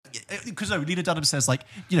because Lena Dunham says, like,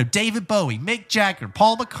 you know, David Bowie, Mick Jagger,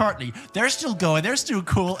 Paul McCartney, they're still going, they're still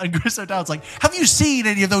cool. And Chris O'Dowd's like, have you seen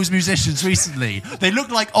any of those musicians recently? They look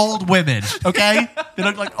like old women, okay? They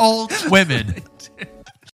look like old women.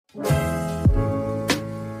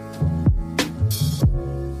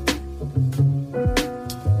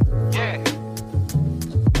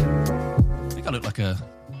 I look like a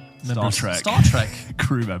Star Trek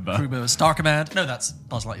crew member. Star Command. No, that's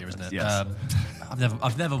Buzz Lightyear, isn't it? Yes.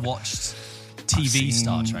 I've never watched TV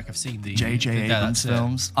Star Trek. I've seen the J.J. Abrams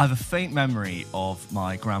films. I have a faint memory of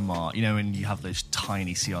my grandma. You know, when you have those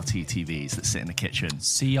tiny CRT TVs that sit in the kitchen.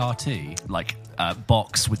 CRT, like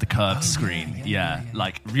box with the curved screen. Yeah.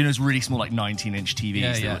 Like, you know, those really small, like 19-inch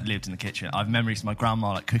TVs that lived in the kitchen. I have memories of my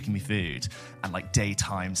grandma like cooking me food and like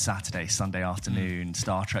daytime Saturday, Sunday afternoon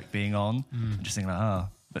Star Trek being on. And just thinking like, oh.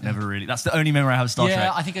 But never really. That's the only memory I have of Star Trek.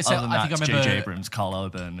 Yeah, I think I remember J.J. Abrams, Carl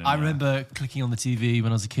Urban. And, I remember clicking on the TV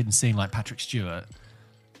when I was a kid and seeing like Patrick Stewart,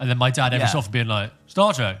 and then my dad every so often being like,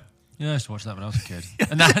 Star Trek. Yeah, I used to watch that when I was a kid,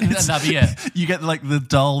 and that'd be it. You get like the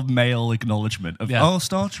dull male acknowledgement of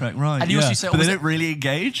Star Trek, right? And you also say, but they don't really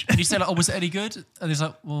engage. And you say like, oh, was it any good? And he's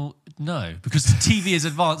like, well, no, because the TV has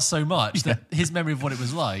advanced so much that his memory of what it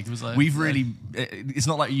was like was like. We've really. It's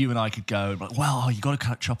not like you and I could go like, well, you got to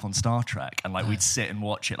catch up on Star Trek, and like we'd sit and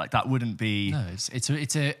watch it. Like that wouldn't be. No, it's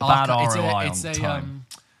a bad ROI on time.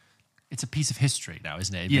 It's a piece of history now,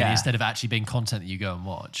 isn't it? Yeah. Instead of actually being content that you go and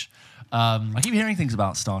watch. I keep hearing things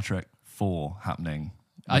about Star Trek 4 happening.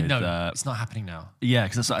 I know it's not happening now. Yeah,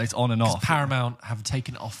 because it's on and off. Paramount have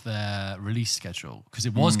taken off their release schedule because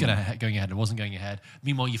it was going ahead, and it wasn't going ahead.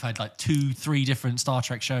 Meanwhile, you've had like 2-3 different Star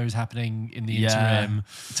Trek shows happening in the interim.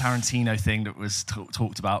 Tarantino thing that was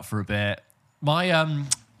talked about for a bit. One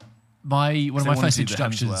of my first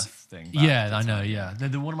introductions. Thing I know. Yeah,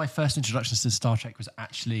 one of my first introductions to Star Trek was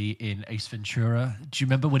actually in Ace Ventura. Do you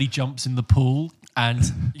remember when he jumps in the pool and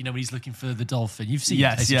you know when he's looking for the dolphin? You've seen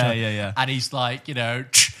Ace Ventura, yeah. And he's like, you know,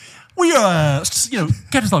 we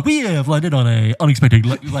Captain's like, we have landed on a unexpected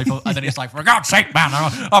and then he's like, for God's sake, man,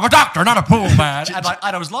 I'm a doctor, not a pool man. And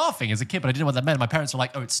I was laughing as a kid, but I didn't know what that meant. My parents were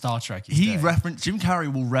like, oh, it's Star Trek. Jim Carrey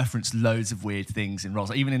will reference loads of weird things in roles.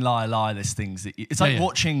 Like, even in Liar Liar, there's things that it's like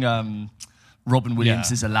watching. Robin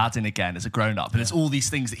Williams' Aladdin again as a grown-up, and it's all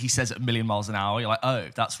these things that he says at a million miles an hour. You're like, oh,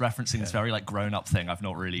 that's referencing this very like grown-up thing. I've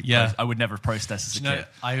not really. I would never have processed as a kid.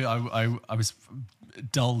 I was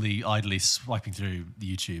idly swiping through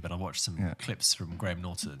the YouTube, and I watched some clips from Graham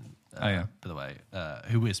Norton. By the way,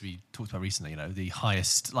 who is we talked about recently? You know, the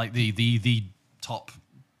highest, like the top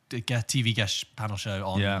TV guest panel show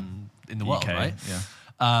on in the world, right? Yeah.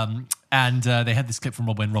 And they had this clip from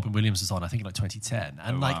when Robin Williams was on, I think in like 2010.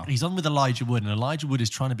 And he's on with Elijah Wood, and Elijah Wood is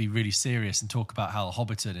trying to be really serious and talk about how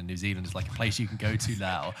Hobbiton in New Zealand is like a place you can go to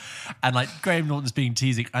now. And like Graham Norton's being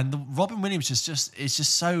teasing, and Robin Williams is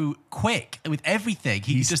just so quick with everything.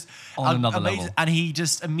 He's just on another level. And he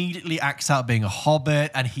just immediately acts out being a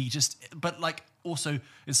hobbit, and but like also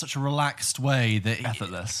in such a relaxed way that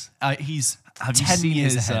effortless. Have you seen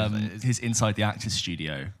his Inside the Actors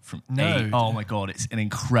Studio from? No. Oh my god, it's an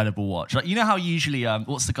incredible watch. Like, you know how usually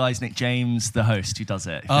what's the guy's Nick James, the host who does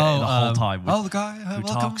it the whole time? The guy who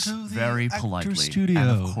talks to the very politely, studio. and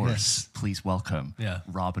of course, please welcome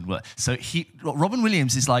Robin Williams. So Robin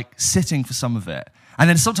Williams is like sitting for some of it, and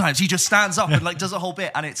then sometimes he just stands up and like does a whole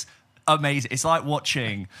bit, and it's amazing. It's like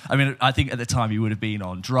watching. I mean, I think at the time you would have been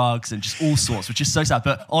on drugs and just all sorts, which is so sad.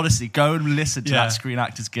 But honestly, go and listen to that Screen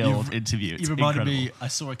Actors Guild interview. It's reminded incredible. me. I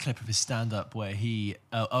saw a clip of his stand-up where he's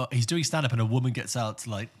doing stand-up and a woman gets out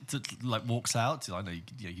to walks out to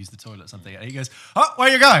use the toilet or something, and he goes, "Oh, where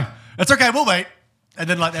are you going? It's okay, we'll wait." And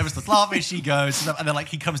then like there was the laughing, she goes, and then like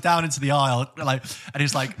he comes down into the aisle, like, and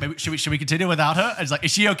he's like, maybe should we continue without her? And he's like,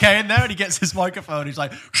 is she okay in there? And he gets his microphone. He's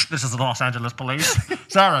like, this is the Los Angeles Police.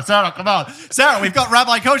 Sarah, come on, Sarah, we've got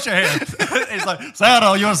Rabbi Kosher here. He's like,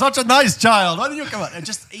 Sarah, you're such a nice child. Why don't you come on? And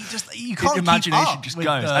you can't. Imagination just goes.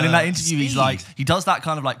 And in that interview, he's like, he does that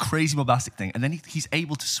kind of like crazy bombastic thing, and then he's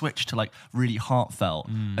able to switch to like really heartfelt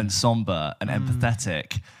and somber and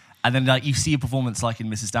empathetic. And then like you see a performance like in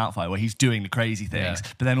Mrs. Doubtfire where he's doing the crazy things,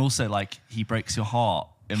 but then also like he breaks your heart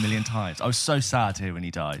a million times. I was so sad to hear when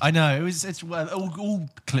he died. I know all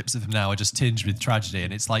clips of him now are just tinged with tragedy,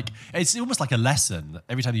 and it's almost like a lesson.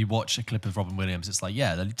 Every time you watch a clip of Robin Williams, it's like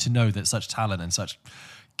to know that such talent and such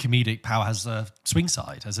comedic power has a swing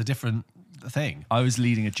side, has a different thing. I was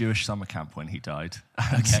leading a Jewish summer camp when he died.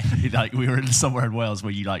 Okay. Like we were in somewhere in Wales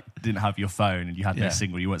where you like didn't have your phone and you had no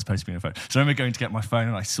signal. You weren't supposed to be on your phone. So I remember going to get my phone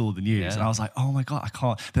and I saw the news and I was like, oh my God, I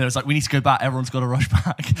can't. Then it was like, we need to go back. Everyone's got to rush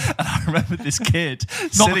back. And I remember this kid.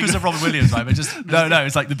 Not because of Robin Williams, right? But just no,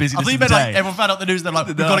 it's like the busyness. I think like everyone found out the news. They're like,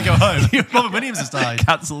 we've got to go home. Robin Williams has died.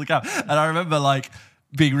 Cancel the camp. And I remember like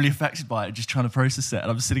being really affected by it, just trying to process it.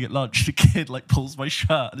 And I'm sitting at lunch, the kid like pulls my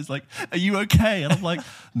shirt and is like, are you okay? And I'm like,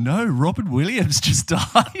 no, Robin Williams just died.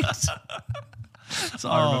 So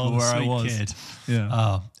I remember where I was. Kid.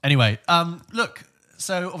 Yeah. Anyway, look,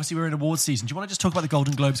 so obviously we're in awards season. Do you want to just talk about the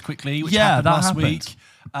Golden Globes quickly, which happened last week?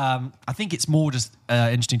 I think it's more just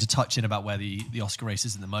interesting to touch in about where the Oscar race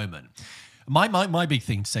is in the moment. My big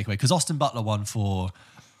thing to take away, because Austin Butler won for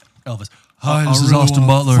Elvis. Hi, this is Austin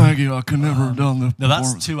Butler. Thank you. I could never have done the. No,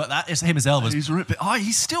 that's that is him as Elvis. He's ripping.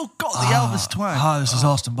 He's still got the Elvis twang. Hi, this is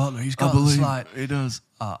Austin Butler. He's got the slight. He does.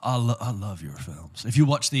 I love your films. If you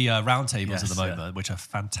watch the roundtables at the moment, which are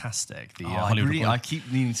fantastic, the Hollywood Reporter. I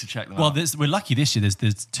keep needing to check them out. Well, we're lucky this year.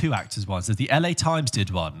 There's two actors ones. There's the LA Times did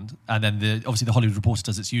one, and then obviously the Hollywood Reporter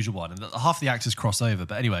does its usual one, and half the actors cross over.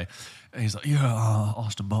 But anyway, and he's like,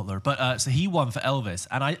 Austin Butler. But so he won for Elvis,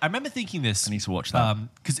 and I remember thinking this. I need to watch that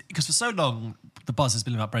because for so long the buzz has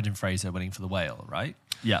been about Brendan Fraser winning for The Whale, right?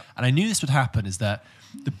 Yeah. And I knew this would happen. Is that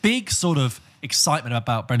the big sort of excitement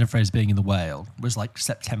about Brendan Fraser being in The Whale was like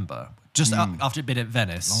September. Just after it'd been at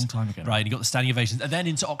Venice. Long time ago. Right, and he got the standing ovations. And then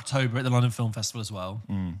into October at the London Film Festival as well.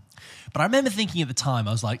 But I remember thinking at the time,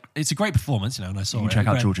 I was like, it's a great performance, and I saw it. You can check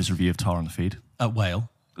out George's review of Tar on the feed. Whale.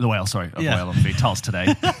 The Whale, sorry. Whale on the feed. Tar's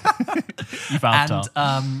today. You found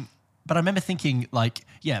Tar. But I remember thinking, like,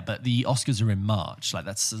 but the Oscars are in March. Like,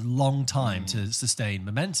 that's a long time to sustain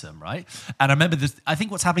momentum, right? And I remember this. I think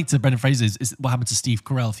what's happening to Brendan Fraser is what happened to Steve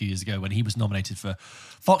Carell a few years ago when he was nominated for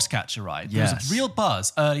Foxcatcher, right? Yes. There was a real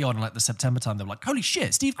buzz early on in like the September time. They were like, holy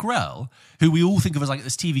shit, Steve Carell, who we all think of as like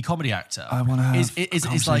this TV comedy actor. I want to have a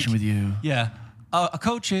conversation with you. Yeah. A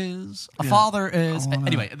coach is, a father is.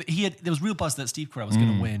 Anyway, there was real buzz that Steve Carell was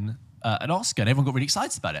going to win an Oscar, and everyone got really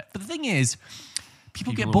excited about it. But the thing is,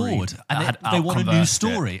 people get bored and they want a new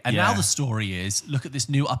story. And now the story is, look at this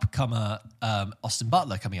new up-and-comer Austin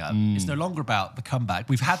Butler coming up. It's no longer about the comeback.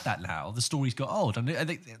 We've had that now. The story's got old and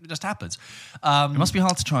it just happens. It must be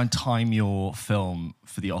hard to try and time your film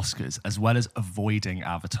for the Oscars as well as avoiding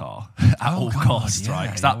Avatar at all costs, right?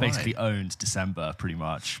 Because that basically owned December pretty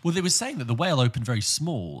much. Well, they were saying that The Whale opened very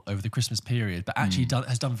small over the Christmas period, but actually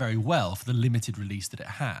has done very well for the limited release that it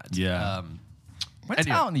had. Yeah. When's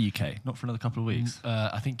it out in the UK? Not for another couple of weeks.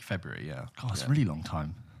 I think February, yeah. God, it's a really long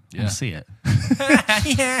time. Yeah. I want to see it.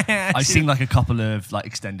 I've seen like a couple of like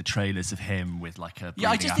extended trailers of him with like a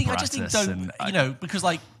I just think don't, because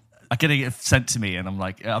like I get it sent to me and I'm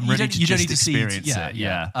like I'm ready to just experience it.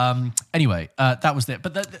 Yeah. Anyway, that was it.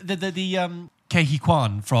 But the Ke Huy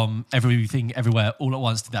Quan from Everything Everywhere All at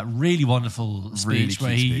Once did that really wonderful speech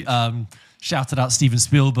where he shouted out Steven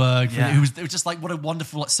Spielberg. It was just like, what a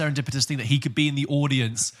wonderful serendipitous thing that he could be in the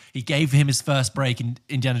audience. He gave him his first break in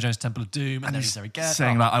Indiana Jones Temple of Doom, and then he's there again.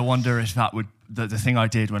 Saying that, I wonder if that would the thing I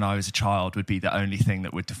did when I was a child would be the only thing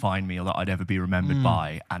that would define me or that I'd ever be remembered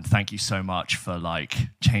by. And thank you so much for like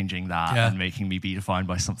changing that and making me be defined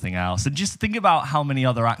by something else. And just think about how many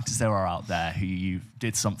other actors there are out there who you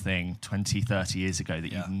did something 20, 30 years ago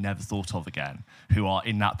that you've never thought of again, who are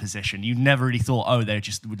in that position. You never really thought, they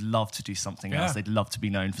just would love to do something else. They'd love to be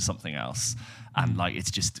known for something else. And like,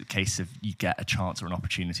 it's just a case of you get a chance or an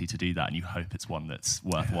opportunity to do that and you hope it's one that's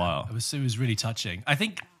worthwhile. It was really touching. I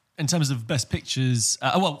think in terms of best pictures,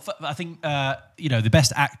 I think the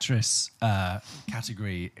best actress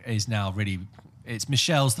category is now really, it's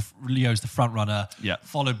Leo's the front runner,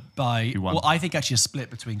 followed by I think actually a split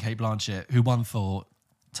between Cate Blanchett, who won for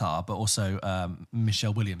Tar, but also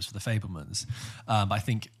Michelle Williams for The Fabelmans. I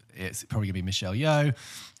think it's probably gonna be Michelle Yeoh.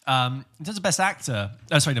 In terms of best actor,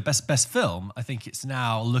 best film, I think it's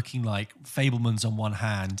now looking like Fabelmans on one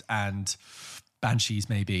hand and Banshees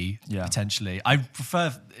maybe potentially. I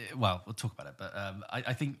prefer. We'll talk about it, but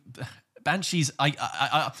I think Banshees.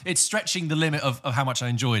 It's stretching the limit of how much I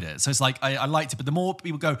enjoyed it. So it's like I liked it, but the more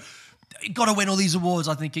people go, got to win all these awards,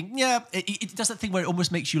 I'm thinking, it does that thing where it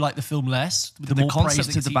almost makes you like the film less. The more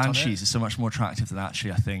concept of the Banshees is so much more attractive than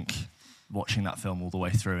actually, I think, watching that film all the way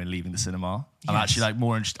through and leaving the cinema. I'm actually like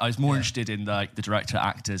more interested. I was more interested in the director,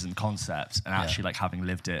 actors, and concepts, and actually like having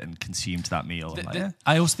lived it and consumed that meal.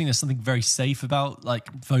 I also think there's something very safe about like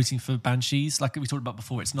voting for Banshees. Like we talked about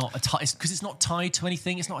before, it's not because it's not tied to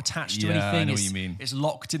anything. It's not attached to anything. I know what you mean. It's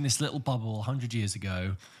locked in this little bubble 100 years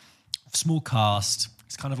ago. Small cast.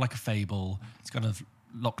 It's kind of like a fable. It's kind of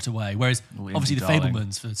locked away. Whereas obviously The darling.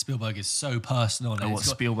 Fabelmans for Spielberg is so personal. And what's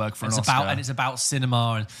Spielberg for an Oscar? And it's about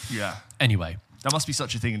cinema. And anyway. There must be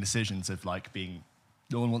such a thing in decisions of like being...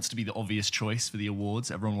 No one wants to be the obvious choice for the awards.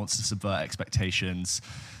 Everyone wants to subvert expectations.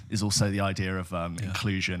 There's also the idea of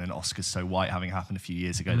inclusion, and Oscars so white having happened a few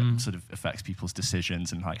years ago that sort of affects people's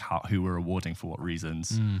decisions and like who we're awarding for what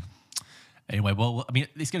reasons. Anyway, well, I mean,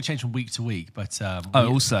 it's going to change from week to week, but...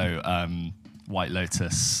 White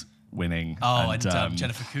Lotus winning. And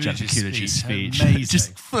Jennifer Coolidge's speech. It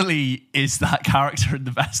just fully is that character in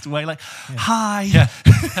the best way. Like, hi. Yeah.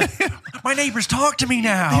 My neighbors talk to me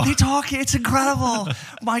now. They talk. It's incredible.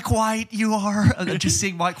 Mike White, you are... just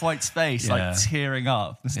seeing Mike White's face, like tearing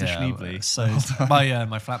up. Mr. Schneebly. So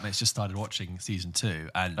my flatmates just started watching season 2.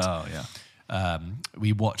 And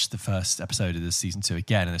we watched the first episode of this season 2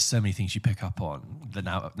 again, and there's so many things you pick up on that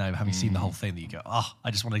now having seen the whole thing that you go,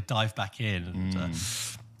 I just want to dive back in. And,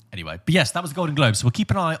 anyway, but yes, that was the Golden Globe. So we'll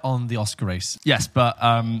keep an eye on the Oscar race. Yes, but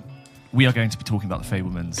we are going to be talking about The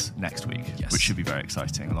Fabelmans next week, which should be very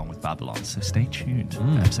exciting, along with Babylon. So stay tuned for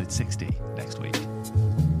episode 60 next week.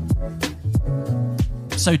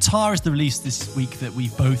 So Tar is the release this week that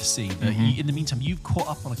we've both seen. In the meantime, you've caught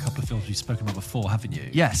up on a couple of films we've spoken about before, haven't you?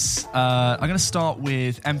 Yes. I'm going to start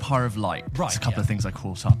with Empire of Light. Right. There's a couple of things I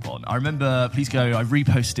caught up on. I remember, I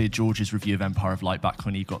reposted George's review of Empire of Light back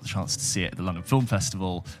when he got the chance to see it at the London Film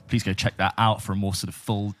Festival. Please go check that out for a more sort of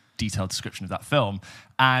full, detailed description of that film.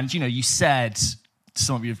 And, you said...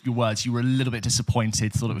 some of your words, you were a little bit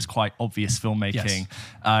disappointed, thought it was quite obvious filmmaking.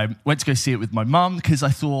 Yes. Went to go see it with my mum because I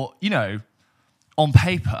thought, on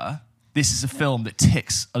paper, this is a film that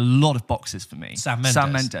ticks a lot of boxes for me. Sam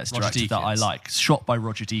Mendes, director that I like. Shot by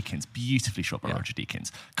Roger Deakins, beautifully shot by Roger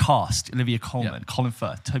Deakins. Cast, Olivia Colman, Colin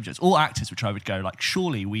Firth, Toby Jones, all actors which I would go, like,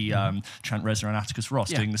 surely we, Trent Reznor and Atticus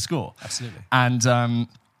Ross doing the score. Absolutely. And...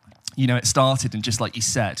 it started, and just like you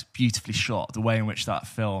said, beautifully shot. The way in which that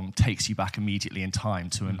film takes you back immediately in time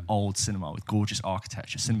to an old cinema with gorgeous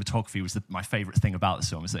architecture. Cinematography was my favourite thing about this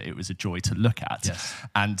film, is that it was a joy to look at. Yes.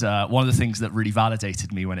 And one of the things that really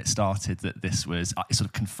validated me when it started that this was, it sort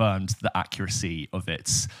of confirmed the accuracy of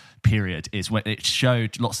its period, is when it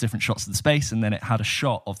showed lots of different shots of the space, and then it had a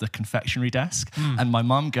shot of the confectionery desk. And my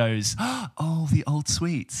mum goes, oh, the old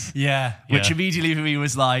sweets. Yeah. Which immediately for me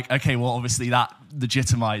was like, okay, well, obviously that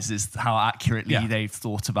legitimizes how accurately they've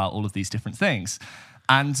thought about all of these different things.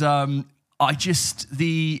 And I just, what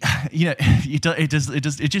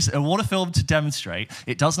a film to demonstrate.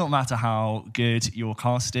 It does not matter how good your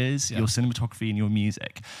cast is, your cinematography and your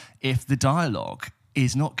music. If the dialogue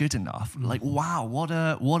is not good enough, like, wow, what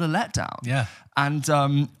a letdown. Yeah. And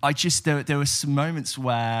I just, there were some moments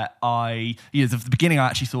where the beginning I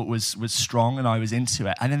actually thought was strong and I was into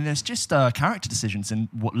it. And then there's just character decisions and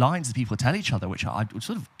what lines that people tell each other, which I was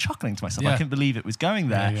sort of chuckling to myself. I couldn't believe it was going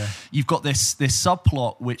there. Yeah. You've got this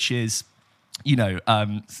subplot, which is,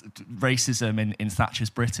 racism in Thatcher's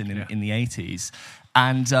Britain in the 80s.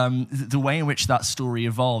 And the way in which that story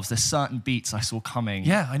evolves, there's certain beats I saw coming.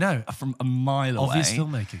 Yeah, I know. From a mile away. Obvious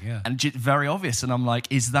filmmaking, yeah. And very obvious. And I'm like,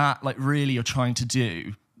 is that like really you're trying to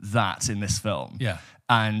do that in this film? Yeah.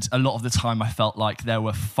 And a lot of the time I felt like there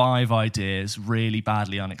were 5 ideas really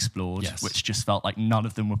badly unexplored, which just felt like none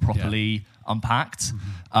of them were properly unpacked.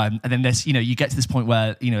 And then there's, you get to this point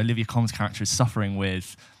where, Olivia Colman's character is suffering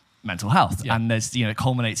with mental health, and there's it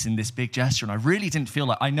culminates in this big gesture, and I really didn't feel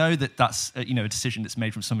like, I know that that's a decision that's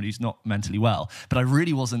made from somebody who's not mentally well, but I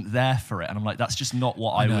really wasn't there for it, and I'm like, that's just not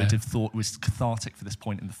what I would have thought was cathartic for this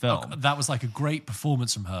point in the film. That was like a great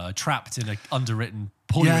performance from her, trapped in an underwritten,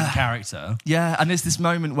 poorly written character. Yeah, and there's this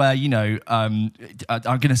moment where I'm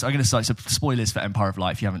gonna start spoilers for Empire of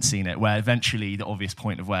Light if you haven't seen it, where eventually the obvious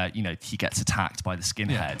point of where he gets attacked by the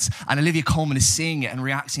skinheads, and Olivia Colman is seeing it and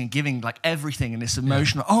reacting and giving like everything in this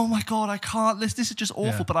emotional. Oh my god, I can't. This is just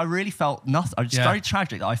awful. But I really felt nothing. It's very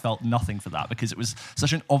tragic that I felt nothing for that because it was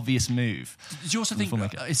such an obvious move. Do you also think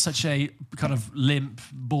it's such a kind of limp,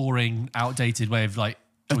 boring, outdated way of like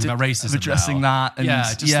talking about racism, addressing that? And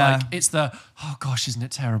like it's the oh gosh, isn't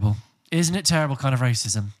it terrible? Isn't it terrible kind of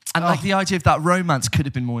racism? And like the idea of that romance could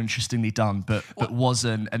have been more interestingly done, but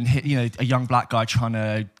wasn't. And a young black guy trying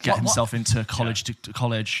to get himself into college to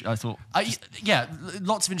college. I thought,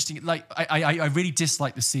 lots of interesting. Like I really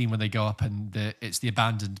dislike the scene when they go up and it's the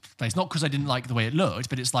abandoned place. Not because I didn't like the way it looked,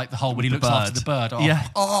 but it's like the whole when he looks after the bird.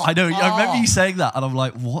 I know. I remember you saying that, and I'm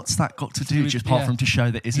like, what's that got to do? Just apart from to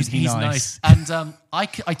show that he's nice. And I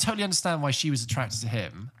totally understand why she was attracted to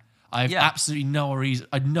him. I have absolutely no reason,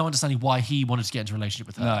 I have no understanding why he wanted to get into a relationship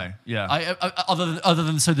with her. No, other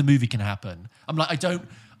than so the movie can happen. I'm like,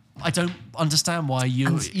 don't understand why you.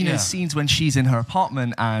 And, you know, scenes when she's in her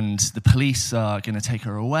apartment and the police are going to take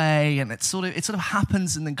her away, and it sort of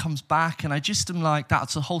happens and then comes back, and I just am like,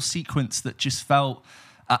 that's a whole sequence that just felt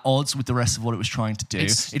at odds with the rest of what it was trying to do.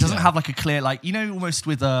 It doesn't have like a clear, like, you know, almost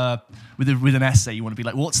with an essay, you want to be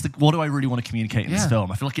like, what do I really want to communicate in this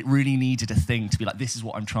film? I feel like it really needed a thing to be like, this is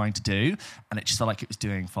what I'm trying to do, and it just felt like it was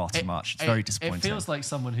doing far too much. It's very disappointing. It feels like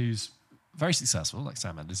someone who's very successful, like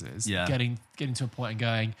Sam Mendes is, getting to a point and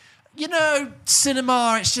going, you know,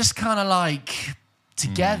 cinema, it's just kind of like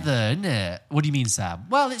together, isn't it? What do you mean, Sam?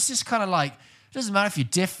 Well, it's just kind of like, it doesn't matter if you're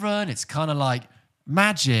different, it's kind of like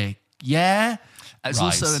magic, yeah? It's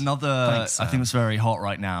also another, I think that's very hot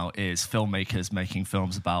right now, is filmmakers making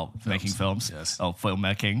films about making films. Yes. Oh,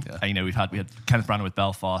 filmmaking. Yeah. And, you know, we had Kenneth Branagh with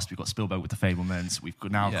Belfast, we've got Spielberg with The Fabelmans, we've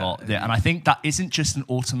now got and I think that isn't just an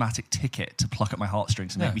automatic ticket to pluck at my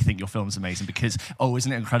heartstrings and make me think your film's amazing because,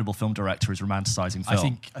 isn't it an incredible film director is romanticizing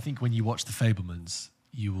film? I think when you watch The Fabelmans,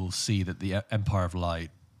 you will see that the Empire of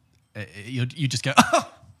Light, you just go,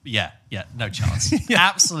 oh! Yeah, no chance.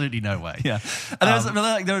 Absolutely no way. Yeah,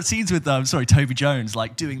 and there were scenes with Toby Jones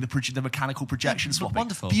like doing the mechanical projection swapping.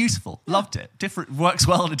 Wonderful, beautiful, loved it. Different, works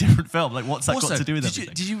well in a different film. Like, what's that got to do with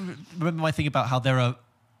everything? Did you remember my thing about how there are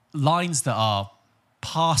lines that are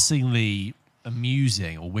passingly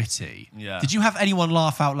amusing or witty? Yeah. Did you have anyone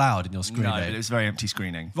laugh out loud in your screening? No, but it was very empty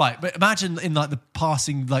screening. Right, but imagine in like the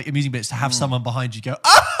passing like amusing bits to have someone behind you go.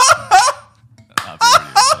 That'd be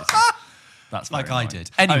really exciting. That's like annoying. I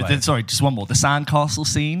did. Anyway. Sorry, just one more. The sandcastle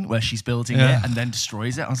scene where she's building it and then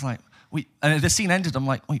destroys it. I was like, wait. And the scene ended. I'm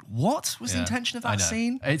like, wait, what was the intention of that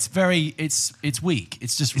scene? It's weak.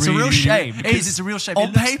 It's just it's a real shame. It's a real shame.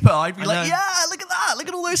 On paper, I'd be like, yeah, look at that. Look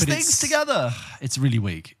at all those things together. It's really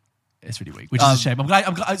weak. It's really weak, which is a shame. I'm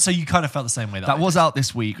glad. So you kind of felt the same way. That was out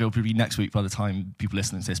this week. It'll probably be next week by the time people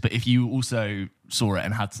listening to this. But if you also saw it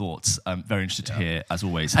and had thoughts, I'm very interested to hear, as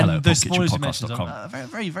always. And hello at popkitchenpodcast.com. Very,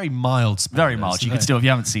 very, very mild spoilers. Very mild. You can still, if you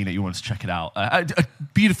haven't seen it, you want to check it out.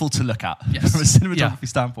 Beautiful to look at from a cinematography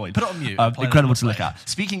standpoint. Put it on mute. Incredible to look at.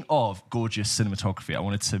 Speaking of gorgeous cinematography, I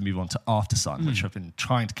wanted to move on to After Sun, which I've been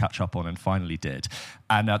trying to catch up on and finally did.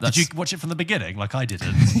 And did you watch it from the beginning, like I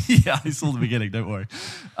didn't? Yeah, I saw the beginning. Don't worry.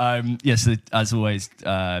 So as always,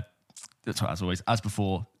 as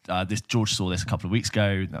before, George saw this a couple of weeks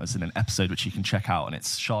ago. That was in an episode which you can check out, and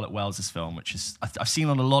it's Charlotte Wells' film, which is I've seen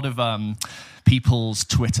on a lot of people's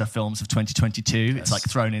Twitter films of 2022. Yes. It's like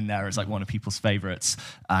thrown in there as like one of people's favorites,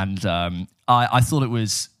 and I thought it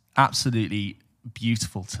was absolutely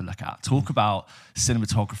beautiful to look at. Talk about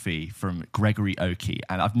cinematography from Gregory Oki,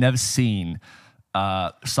 and I've never seen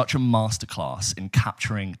such a masterclass in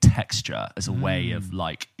capturing texture as a way of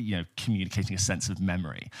like, you know, communicating a sense of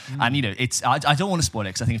memory. And, you know, it's, I don't want to spoil it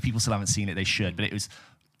because I think if people still haven't seen it, they should, but it was,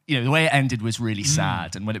 you know, the way it ended was really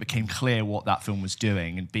sad. And when it became clear what that film was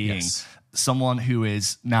doing and being someone who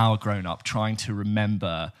is now a grown up trying to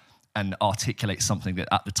remember and articulate something that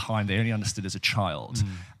at the time they only understood as a child.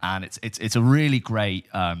 And it's a really great,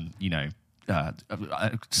 you know, a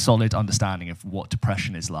solid understanding of what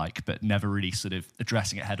depression is like, but never really sort of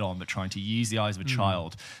addressing it head on, but trying to use the eyes of a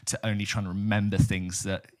child to only try and remember things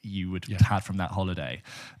that you would have had from that holiday.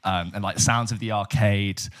 And like the sounds of the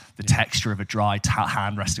arcade, the texture of a dry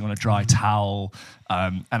hand resting on a dry towel.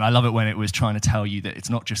 And I love it when it was trying to tell you that it's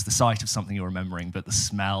not just the sight of something you're remembering, but the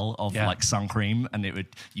smell of like sun cream. And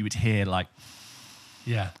you would hear like,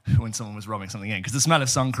 when someone was rubbing something in, because the smell of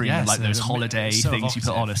sun cream and like those holiday things you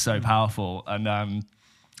put on are so powerful. And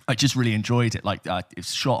I just really enjoyed it. Like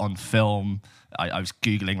it's shot on film. I was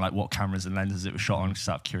Googling like what cameras and lenses it was shot on just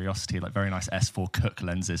out of curiosity. Like very nice S4 Cooke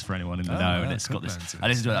lenses for anyone in the know. And it's got this.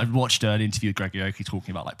 I watched an interview with Gregory Oki talking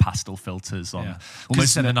about like pastel filters on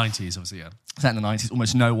almost in the 90s, obviously. Set in the 90s,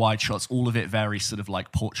 almost no wide shots. All of it very sort of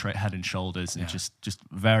like portrait head and shoulders, and just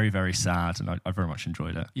very, very sad. And I very much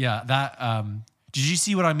enjoyed it. Yeah, that. Did you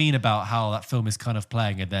see what I mean about how that film is kind of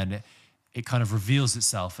playing and then it kind of reveals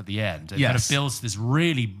itself at the end? It kind of builds this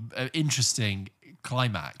really interesting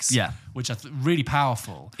climax, which I really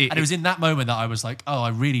powerful. And it was in that moment that I was like,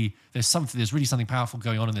 oh, there's really something powerful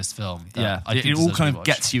going on in this film. It all kind of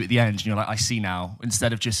gets you at the end, and you're like, I see now.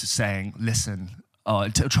 Instead of just saying, listen.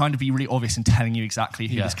 Trying to be really obvious and telling you exactly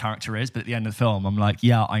who this character is, but at the end of the film, I'm like,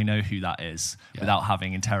 I know who that is without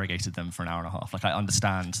having interrogated them for an hour and a half. Like, I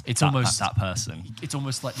understand almost that person. It's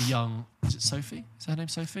almost like the young, is it Sophie? Is her name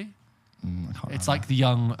Sophie? I can't remember. It's like the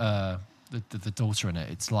young, the daughter in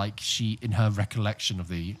it. It's like she, in her recollection of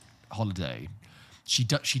the holiday, she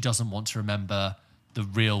doesn't want to remember the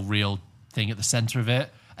real thing at the center of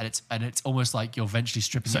it, and it's almost like you're eventually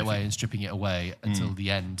stripping it away until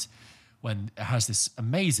the end. when it has this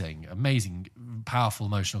amazing, powerful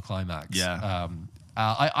emotional climax. Yeah.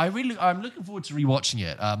 I'm looking forward to rewatching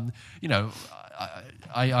it. You know,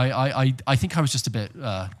 I think I was just a bit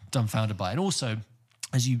dumbfounded by it. And also,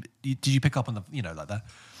 did you pick up on the, you know, like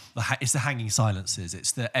it's the hanging silences,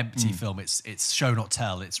 it's the empty film, it's show not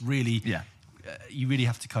tell. It's really, you really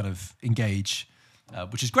have to kind of engage,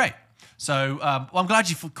 which is great. So I'm glad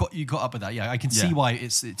you got up with that. Yeah, I can see why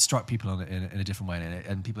it struck people in a different way,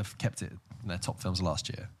 and people have kept it in their top films last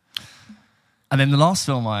year. And then the last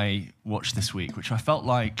film I watched this week, which I felt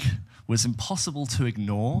like was impossible to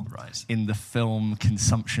ignore in the film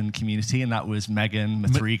consumption community, and that was M3GAN,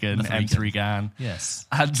 M3GAN. Yes.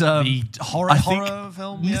 And the horror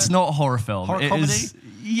film? Yeah? It's not a horror film. Horror comedy?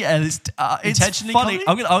 It's Intentionally funny.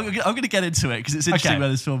 comedy? I'm going to get into it because it's interesting where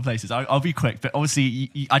this film places. I'll be quick, but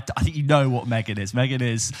obviously I think you know what M3GAN is. M3GAN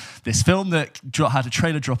is this film that had a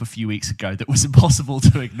trailer drop a few weeks ago that was impossible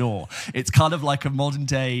to ignore. It's kind of like a modern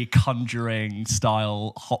day Conjuring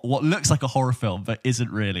style, what looks like a horror film but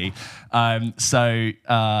isn't really.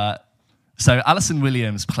 So Alison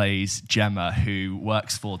Williams plays Gemma, who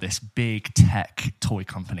works for this big tech toy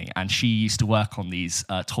company, and she used to work on these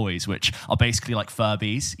toys, which are basically like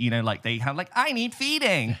Furbies. You know, like they have like, I need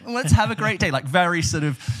feeding, let's have a great day. Like very sort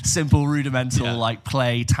of simple, rudimental, like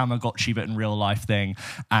play Tamagotchi, but in real life thing.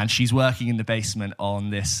 And she's working in the basement on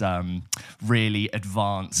this really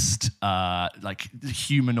advanced, like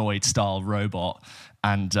humanoid style robot,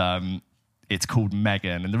 and it's called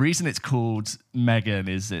M3GAN, and the reason it's called M3GAN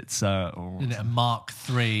is it's isn't it a Mark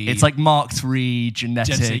III? It's like Mark III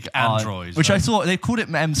genetic android, which I thought they called it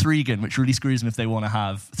M3GAN, which really screws them if they want to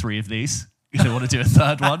have 3 of these. If they want to do a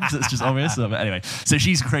third one, so it's just obvious. But anyway, so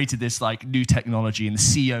she's created this like new technology, and the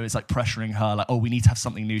CEO is like pressuring her, like, "Oh, we need to have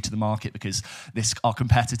something new to the market because our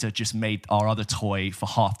competitor just made our other toy for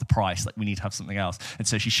half the price. Like, we need to have something else." And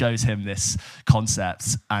so she shows him this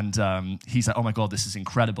concept, and he's like, "Oh my god, this is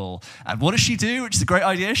incredible!" And what does she do? Which is a great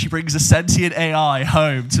idea. She brings a sentient AI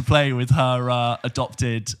home to play with her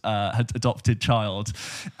adopted child,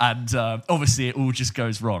 and obviously it all just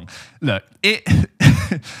goes wrong. Look,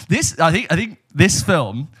 I think this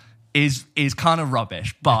film is kind of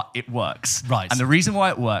rubbish, but it works. Right. And the reason why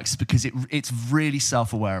it works is because it's really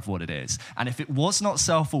self-aware of what it is. And if it was not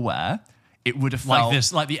self-aware, it would have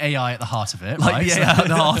felt... Like the AI at the heart of it, like right? the AI at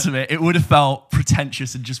the heart of it, it would have felt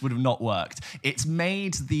pretentious and just would have not worked. It's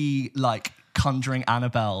made the, like, Conjuring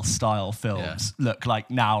Annabelle style films look like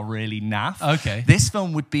now really naff. Okay. This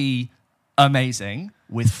film would be amazing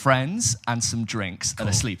with friends and some drinks at a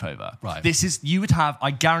sleepover. Right.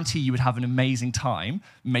 I guarantee you would have an amazing time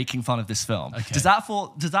making fun of this film. Okay. Does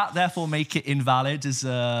that therefore make it invalid as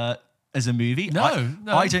a movie? No.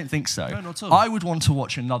 I don't think so. No, not at all. I would want to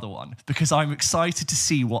watch another one because I'm excited to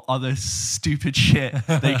see what other stupid shit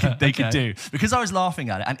they could do. Because I was laughing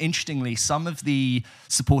at it, and interestingly, some of the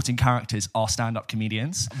supporting characters are stand-up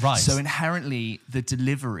comedians. Right. So inherently, the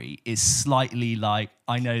delivery is slightly like,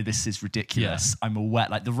 I know this is ridiculous. I'm aware,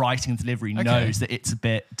 like the writing and delivery knows that it's a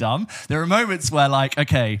bit dumb. There are moments where like,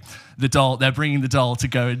 okay, they're bringing the doll to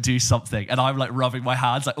go and do something, and I'm like rubbing my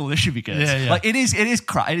hands like, oh, this should be good. Yeah. Like it is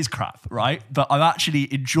crap, right? But I've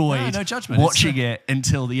actually enjoyed no judgment. watching it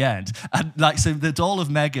until the end. And like, so the doll of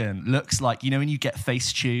M3GAN looks like, you know, when you get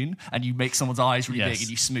Facetune and you make someone's eyes really big and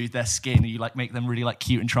you smooth their skin and you like make them really like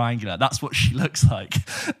cute and triangular. That's what she looks like.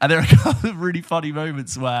 And there are a couple of really funny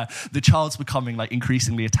moments where the child's becoming like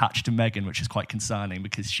increasingly attached to M3GAN, which is quite concerning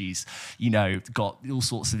because she's, you know, got all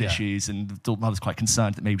sorts of issues, and the mother's quite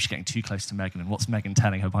concerned that maybe she's getting too close to M3GAN, and what's M3GAN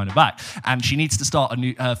telling her behind her back? And she needs to start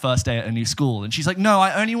her first day at a new school, and she's like, no,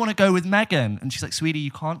 I only want to go with M3GAN. And she's like, sweetie,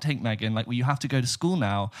 you can't take M3GAN. Like, well, you have to go to school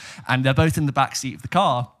now. And they're both in the back seat of the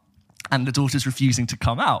car, and the daughter's refusing to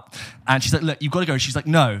come out. And she's like, look, you've got to go. She's like,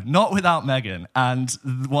 no, not without M3GAN. And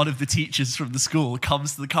one of the teachers from the school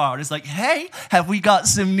comes to the car and is like, hey, have we got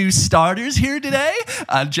some new starters here today?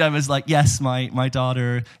 And Gemma's like, yes, my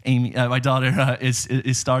daughter, Amy,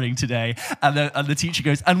 is starting today. And the teacher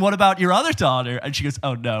goes, and what about your other daughter? And she goes,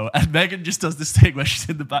 oh no. And M3GAN just does this thing where she's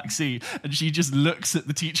in the back seat and she just looks at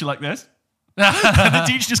the teacher like this. And the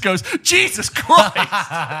teacher just goes, Jesus Christ.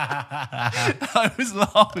 I was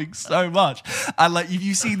laughing so much. And like, if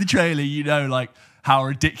you see the trailer, you know like how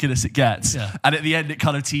ridiculous it gets. Yeah. And at the end, it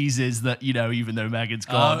kind of teases that, you know, even though M3GAN's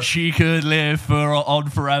gone, she could live on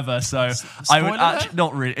forever. So I would actually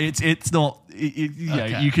not really. It's not.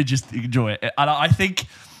 You could just enjoy it. And I think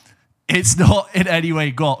it's not in any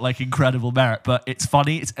way got like incredible merit, but it's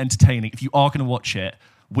funny. It's entertaining. If you are going to watch it,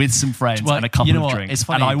 with some friends Well, and a couple you know of what? drinks. It's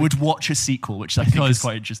funny and I would watch a sequel, which I think is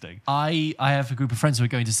quite interesting. I have a group of friends who are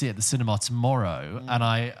going to see it at the cinema tomorrow, and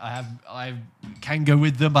I can go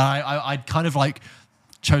with them, but I'd kind of like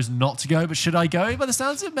chosen not to go. But should I go? By the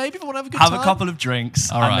sounds of it, maybe if I want to have a good time. Have a couple of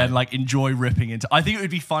drinks and then like enjoy ripping into. I think it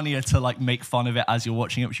would be funnier to like make fun of it as you're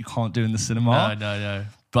watching it, which you can't do in the cinema. No.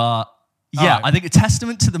 But yeah, I think a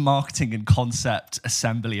testament to the marketing and concept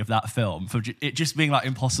assembly of that film for it just being like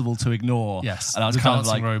impossible to ignore. Yes, and I was the kind of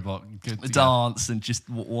dancing like robot, the dance and just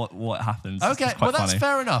what happens. Okay, well that's funny.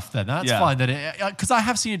 fair enough then. That's fine. That because I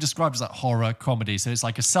have seen it described as like horror comedy, so it's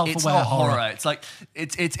like a self-aware it's not horror. It's like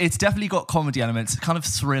it's definitely got comedy elements. It's kind of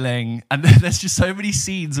thrilling, and there's just so many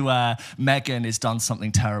scenes where M3GAN has done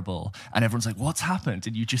something terrible, and everyone's like, "What's happened?"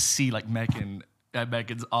 And you just see like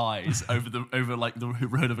M3GAN's eyes over like the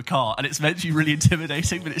hood of a car, and it's meant to be really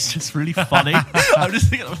intimidating, but it's just really funny. I'm just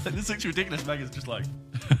thinking, this looks ridiculous. M3GAN's just like,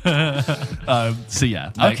 so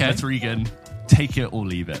yeah, okay. M3GAN, take it or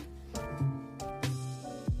leave it.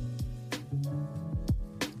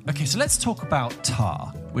 Okay, so let's talk about Tar,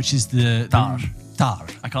 which is the Tar.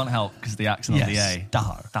 I can't help because the accent on the A.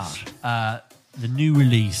 Tar. The new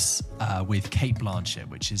release with Cate Blanchett,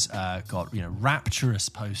 which has got rapturous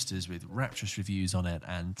posters with rapturous reviews on it,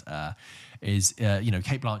 and is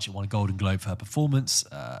Cate Blanchett won a Golden Globe for her performance,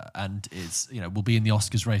 and is will be in the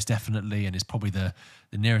Oscars race definitely, and is probably the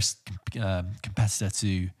nearest competitor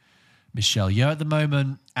to Michelle Yeoh at the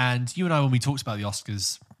moment. And you and I, when we talked about the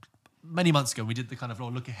Oscars many months ago, we did the kind of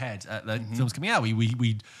look ahead at the films coming out. We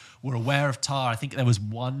were aware of Tar. I think there was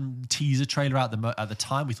one teaser trailer at the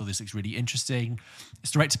time. We thought this looks really interesting.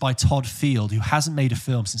 It's directed by Todd Field, who hasn't made a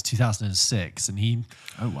film since 2006, and he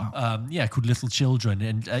called Little Children,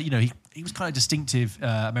 and he was kind of distinctive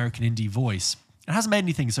American indie voice. It hasn't made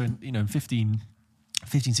anything so in 15,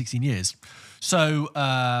 16 years. So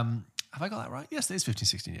have I got that right? Yes, it is 15,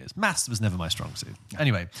 16 years. Maths was never my strong suit.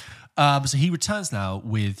 Anyway, so he returns now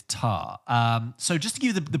with Tar. So just to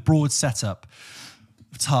give you the broad setup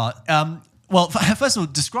of Tar. First of all,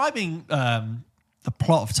 describing the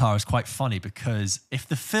plot of Tar is quite funny, because if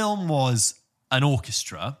the film was an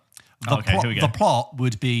orchestra, the plot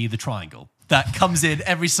would be the triangle that comes in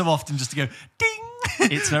every so often just to go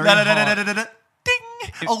ding. It's very hard. Ding.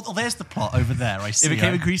 There's the plot over there. I see. It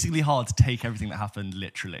became increasingly hard to take everything that happened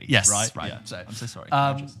literally. Yes, right. Yeah. So, I'm so sorry.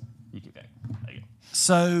 You keep going. There you go.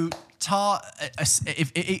 So Tar,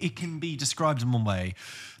 if it can be described in one way.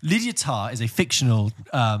 Lydia Tarr is a fictional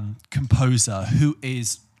composer who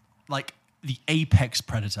is like the apex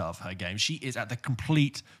predator of her game. She is at the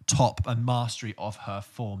complete top and mastery of her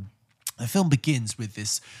form. The film begins with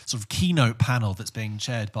this sort of keynote panel that's being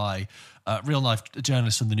chaired by real-life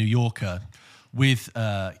journalist from The New Yorker, with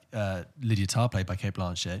Lydia Tarr, played by Cate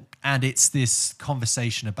Blanchett, and it's this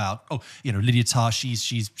conversation about Lydia Tarr.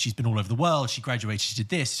 She's been all over the world. She graduated. She did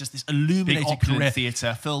this. It's just this illuminated career,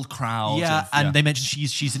 theatre, filled crowd. And they mentioned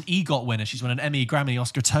she's an EGOT winner. She's won an Emmy, Grammy,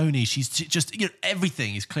 Oscar, Tony. She's just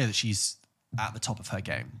everything is clear that she's at the top of her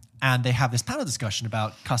game. And they have this panel discussion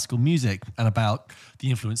about classical music and about the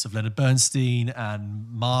influence of Leonard Bernstein and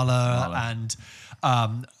Mahler. And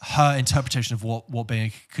her interpretation of what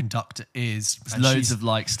being a conductor is. There's loads of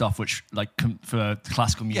like stuff which for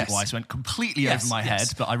classical music wise went completely over my head,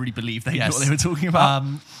 but I really believe they knew what they were talking about.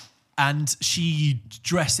 And she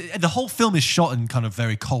the whole film is shot in kind of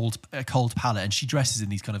very cold palette, and she dresses in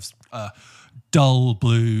these kind of dull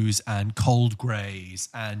blues and cold greys,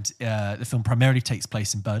 and the film primarily takes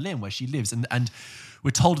place in Berlin, where she lives, and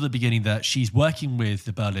we're told at the beginning that she's working with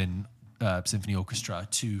the Berlin Symphony Orchestra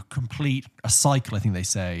to complete a cycle, I think they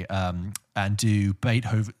say, and do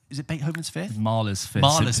Beethoven. Is it Beethoven's Fifth? Mahler's Fifth.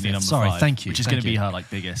 Symphony Number 5, thank you. Which is going to be her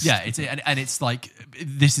biggest. Yeah, it's like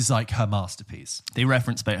this is like her masterpiece. They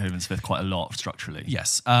reference Beethoven's Fifth quite a lot structurally.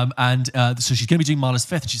 Yes, so she's going to be doing Mahler's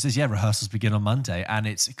Fifth, and she says, rehearsals begin on Monday, and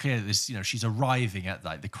it's clear that this, she's arriving at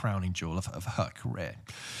like the crowning jewel of her career.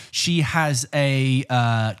 She has a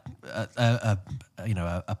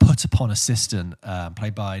put upon assistant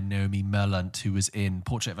played by Naomi Merlant, who was in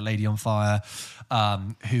Portrait of a Lady on Fire,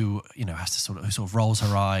 who has to sort of rolls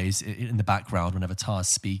her eyes in the background whenever Tar's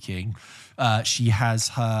speaking. She has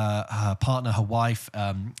her partner, her wife,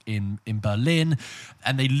 in Berlin,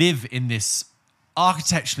 and they live in this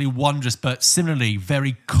architecturally wondrous but similarly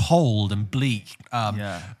very cold and bleak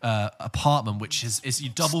apartment, which is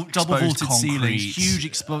double vaulted ceilings, huge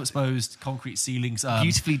exposed concrete ceilings,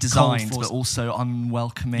 beautifully designed but also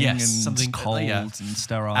unwelcoming and cold and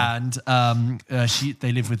sterile. And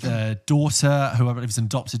they live with their daughter, whoever lives, an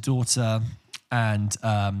adopted daughter. and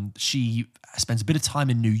she spends a bit of time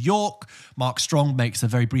in New York. Mark Strong makes a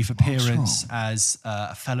very brief appearance as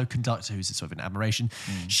a fellow conductor who's sort of an admiration.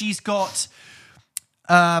 She's got...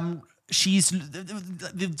 the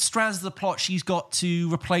strands of the plot, she's got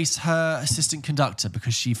to replace her assistant conductor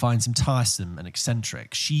because she finds him tiresome and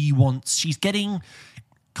eccentric. She's getting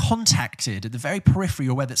contacted at the very periphery,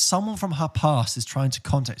 or where that someone from her past is trying to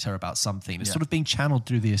contact her about something. It's sort of being channeled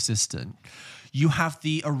through the assistant. You have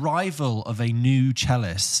the arrival of a new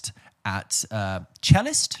cellist at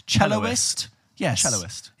celloist. Yes,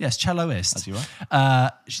 celloist. Yes, celloist. As you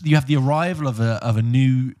are. You have the arrival of a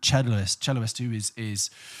new celloist who is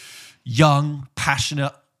young,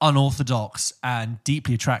 passionate, unorthodox, and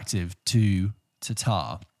deeply attractive to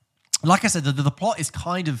Tar. Like I said, the plot is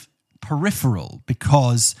kind of peripheral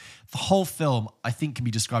because the whole film, I think, can be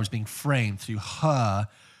described as being framed through her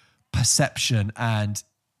perception and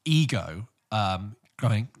ego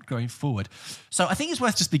going forward. So I think it's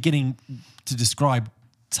worth just beginning to describe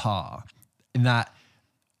Tar in that,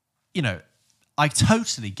 I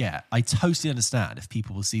totally understand if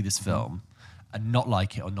people will see this film and not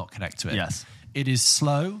like it or not connect to it. Yes. It is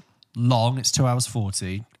slow, long, it's 2 hours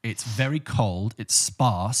 40. It's very cold, it's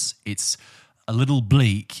sparse, it's a little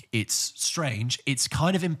bleak, it's strange, it's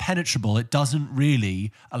kind of impenetrable. It doesn't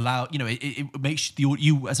really allow, it makes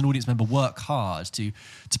you as an audience member work hard to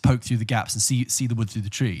poke through the gaps and see the wood through the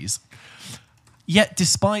trees. Yet,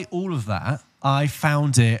 despite all of that, I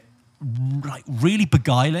found it really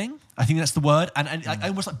beguiling. I think that's the word, and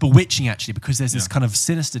almost like bewitching, actually, because there's this kind of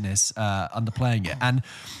sinisterness underplaying it. And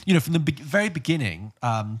from the very beginning,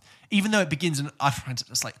 even though it begins in, I find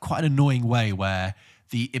it's like quite an annoying way where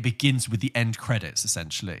it begins with the end credits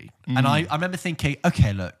essentially. And I remember thinking,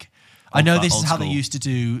 okay, look, I know this is how they used to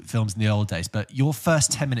do films in the old days, but your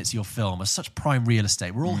first 10 minutes of your film are such prime real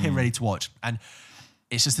estate. We're all here ready to watch, and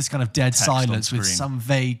it's just this kind of dead silence with some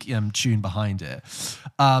vague tune behind it.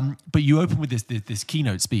 But you open with this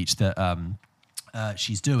keynote speech that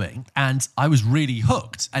she's doing, and I was really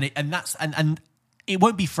hooked. And it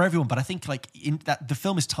won't be for everyone, but I think the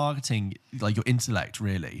film is targeting your intellect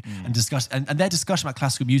really, and their discussion about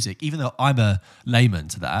classical music, even though I'm a layman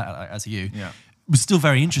to that, as are you, was still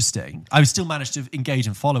very interesting. I still managed to engage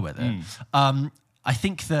and follow with it. I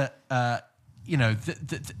think that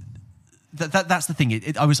that's the thing.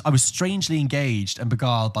 I was strangely engaged and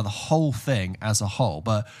beguiled by the whole thing as a whole.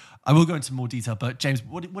 But I will go into more detail. But James,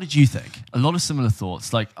 what did you think? A lot of similar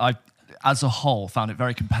thoughts. I, as a whole, found it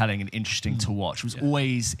very compelling and interesting to watch. I was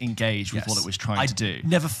always engaged with what it was trying to do.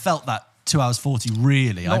 Never felt that 2 hours 40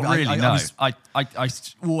 really. Not really, no. I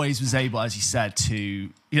always was able, as you said,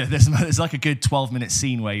 to... there's like a good 12-minute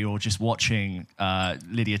scene where you're just watching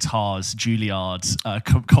Lydia Tarr's Juilliard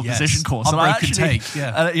composition course. Unbroken Take.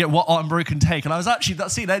 Unbroken Take. And I was actually,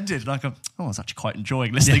 that scene ended, and I go, I was actually quite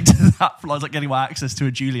enjoying listening to that. I was like getting my access to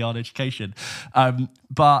a Juilliard education.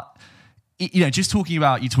 But... just talking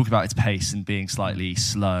about its pace and being slightly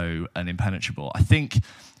slow and impenetrable. I think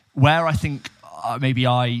maybe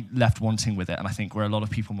I left wanting with it, and I think where a lot of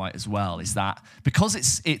people might as well, is that because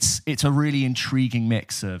it's a really intriguing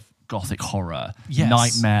mix of gothic horror,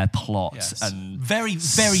 nightmare plot, and very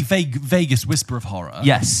very vaguest whisper of horror.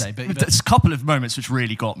 Yes, I would say, but there's a couple of moments which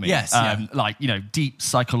really got me. Yes, deep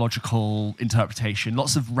psychological interpretation,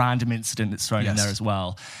 lots of random incident that's thrown in there as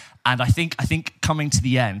well. And I think coming to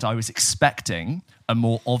the end, I was expecting a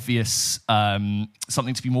more obvious,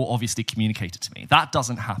 something to be more obviously communicated to me. That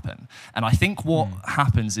doesn't happen. And I think what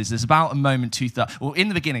happens is there's about a moment in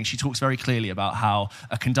the beginning, she talks very clearly about how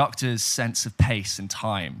a conductor's sense of pace and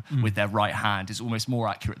time with their right hand is almost more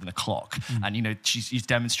accurate than a clock. And, she's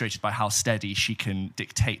demonstrated by how steady she can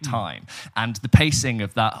dictate time. And the pacing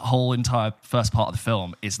of that whole entire first part of the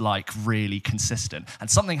film is really consistent. And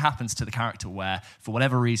something happens to the character where, for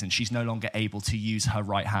whatever reason, she's no longer able to use her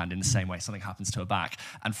right hand in the same way. Something happens to her back.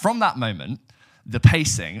 And from that moment, the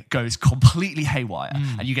pacing goes completely haywire.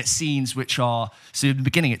 And you get scenes which are... So in the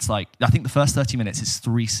beginning, it's I think the first 30 minutes is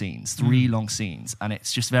 3 scenes, 3 long scenes. And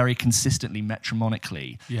it's just very consistently,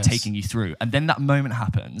 metronomically taking you through. And then that moment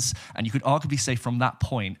happens. And you could arguably say from that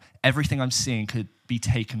point, everything I'm seeing could be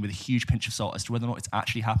taken with a huge pinch of salt as to whether or not it's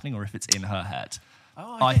actually happening or if it's in her head.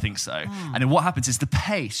 I think so. And then what happens is the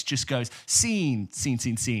pace just goes scene,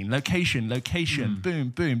 location, boom,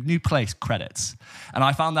 boom, new place, credits. And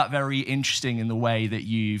I found that very interesting in the way that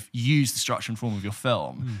you've used the structure and form of your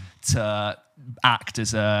film to act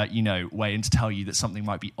as a way in to tell you that something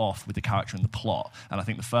might be off with the character and the plot. And I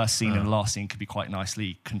think the first scene and the last scene could be quite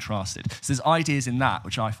nicely contrasted. So there's ideas in that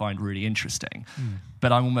which I find really interesting.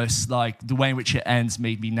 But I'm almost like, the way in which it ends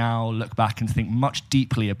made me now look back and think much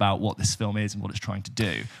deeply about what this film is and what it's trying to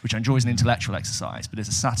do, which I enjoy as an intellectual exercise, but as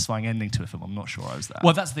a satisfying ending to a film, I'm not sure I was there.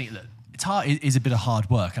 Well, that's the thing. Look, Tar is a bit of hard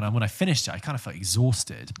work, and when I finished it, I kind of felt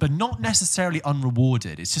exhausted, but not necessarily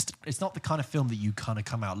unrewarded. It's not the kind of film that you kind of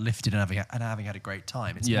come out lifted and having had a great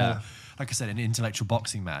time. It's more, like I said, an intellectual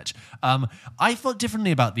boxing match. I felt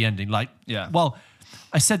differently about the ending. Well,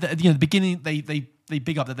 I said that at the beginning they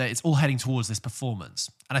big up that it's all heading towards this performance.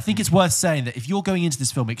 And I think it's worth saying that if you're going into this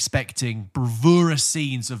film expecting bravura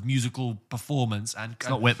scenes of musical performance it's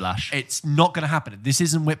not Whiplash. It's not going to happen. This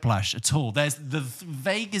isn't Whiplash at all. There's the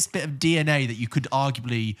vaguest bit of DNA that you could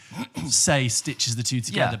arguably say stitches the two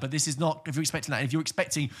together, but this is not, if you're expecting that. If you're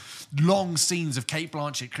expecting long scenes of Cate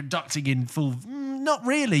Blanchett conducting in full, not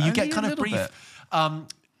really. You get kind of brief.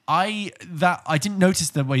 I didn't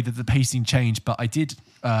notice the way that the pacing changed, but I did.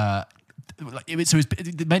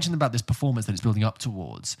 It mentioned about this performance that it's building up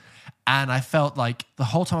towards, and I felt like the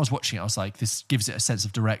whole time I was watching it, I was like, this gives it a sense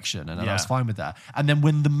of direction, and I was fine with that. And then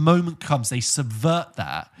when the moment comes, they subvert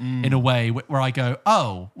that in a way where I go,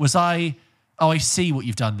 I see what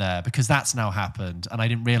you've done there, because that's now happened, and I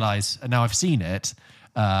didn't realize, and now I've seen it,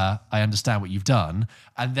 I understand what you've done.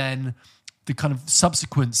 And then the kind of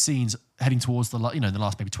subsequent scenes heading towards the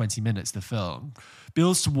last maybe 20 minutes of the film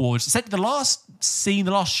builds towards the last scene,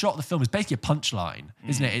 the last shot of the film is basically a punchline,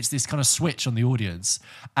 isn't it? It's this kind of switch on the audience,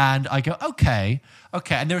 and I go, okay,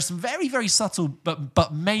 and there are some very, very subtle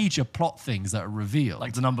but major plot things that are revealed,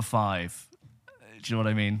 like the number 5. Do you know what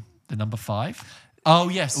I mean? The number 5. Oh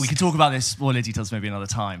yes, we can talk about this more in details maybe another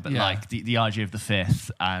time. But like the idea of the 5th,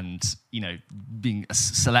 and being a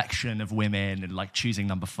selection of women and like choosing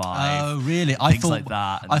number 5. Oh really? I thought like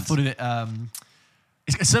that. I thought of it.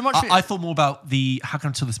 It's so much. I thought more about how can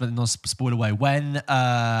I tell this but not spoil away? When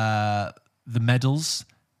the medals,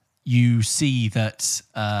 you see that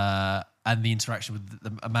and the interaction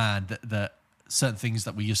with a man that certain things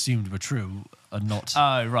that we assumed were true are not.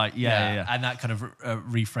 Oh right, yeah. And that kind of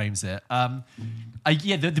reframes it.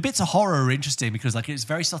 The bits of horror are interesting because like it's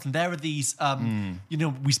very subtle. There are these,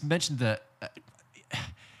 we mentioned that.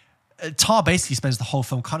 Tar basically spends the whole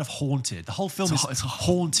film kind of haunted. The whole film is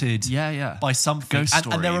haunted by something. Ghost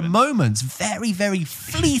story, and there are moments, very, very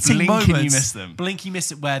fleeting moments. You miss them. Blink, you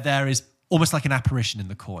miss it, where there is almost like an apparition in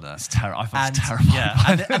the corner. It's terrible. I thought it was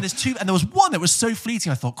terrifying. Yeah, and there's two, and there was one that was so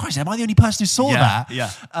fleeting. I thought, Christ, am I the only person who saw that? Yeah.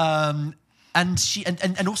 And she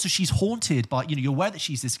and also she's haunted by, you're aware that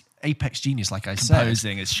she's this apex genius, like I said,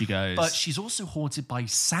 composing as she goes, but she's also haunted by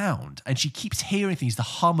sound, and she keeps hearing things: the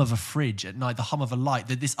hum of a fridge at night, the hum of a light,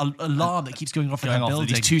 this alarm that keeps going off in her building.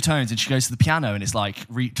 These 2 tones, and she goes to the piano, and it's like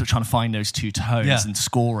trying to find those 2 tones and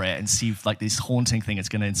score it, and see if like this haunting thing is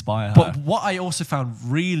going to inspire her. But what I also found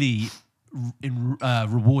really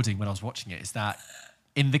rewarding when I was watching it is that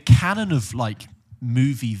in the canon of like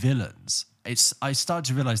movie villains, I started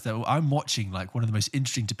to realize that I'm watching like one of the most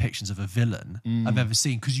interesting depictions of a villain I've ever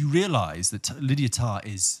seen, because you realize that Lydia Tarr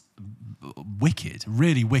is wicked,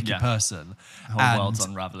 really wicked person. Her whole world's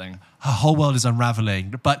unraveling. Her whole world is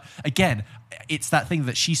unraveling. But again, it's that thing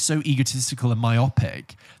that she's so egotistical and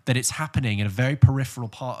myopic that it's happening in a very peripheral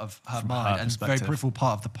part of her mind and a very peripheral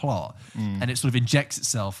part of the plot. And it sort of injects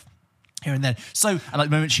itself here and then. So, and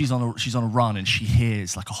like the moment she's on a run and she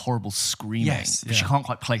hears like a horrible screaming, but she can't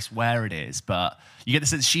quite place where it is. But you get the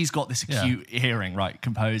sense she's got this acute hearing, right,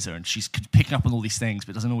 composer, and she's picking up on all these things,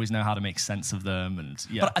 but doesn't always know how to make sense of them. And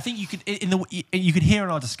but I think you could hear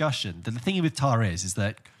in our discussion that the thing with Tar is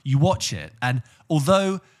that you watch it, and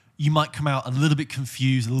although you might come out a little bit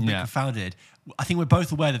confused, a little bit confounded, I think we're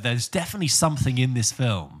both aware that there's definitely something in this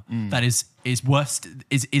film that is worse.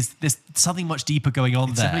 Is there's something much deeper going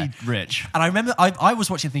on there? It's definitely rich. And I remember I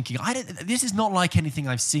was watching thinking, this is not like anything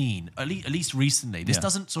I've seen, at least recently. This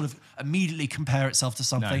doesn't sort of immediately compare itself to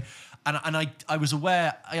something. No. And I was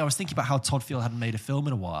aware. I was thinking about how Todd Field hadn't made a film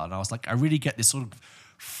in a while, and I was like, I really get this sort of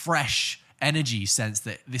fresh energy sense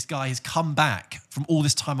that this guy has come back from all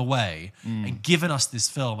this time away and given us this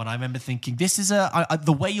film. And I remember thinking, this is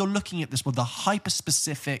the way you're looking at this, with the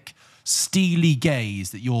hyper-specific, steely gaze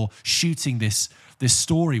that you're shooting this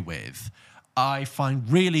story with, I find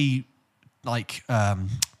really like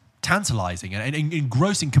tantalizing and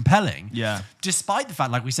engrossing, compelling. Yeah. Despite the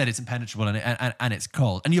fact, like we said, it's impenetrable and it's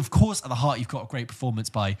cold. And of course, at the heart, you've got a great performance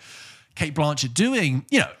by Kate Blanchett doing,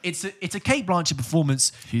 it's a Kate Blanchett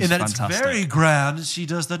performance She's in that fantastic. it's very grand. She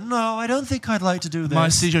does the, no, I don't think I'd like to do this. My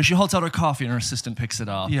studio, she holds out her coffee and her assistant picks it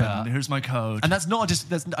up. Yeah. And here's my code. And that's not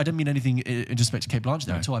just, I don't mean anything in respect to Kate Blanchett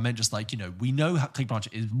there at all. I meant just like, we know how Kate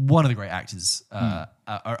Blanchett is one of the great actors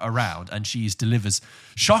around, and she delivers,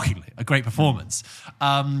 shockingly, a great performance.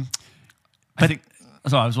 I think...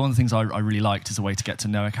 So one of the things I really liked as a way to get to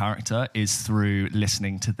know a character is through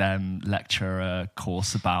listening to them lecture a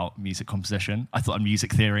course about music composition. I thought, and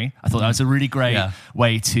music theory. I thought that was a really great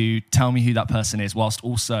way to tell me who that person is, whilst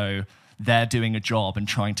also they're doing a job and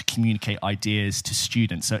trying to communicate ideas to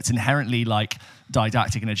students. So it's inherently like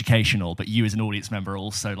didactic and educational, but you as an audience member are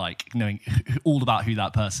also like knowing all about who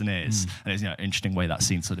that person is. And it's an interesting way that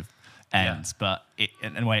scene sort of ends, but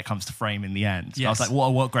in a way it comes to frame in the end. Yes. I was like,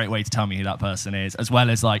 what a great way to tell me who that person is, as well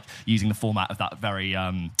as like using the format of that very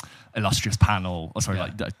illustrious panel,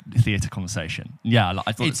 like theatre conversation. Yeah,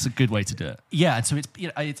 I thought it's a good way to do it. Yeah, and so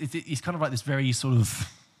it's kind of like this very sort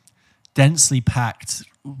of densely packed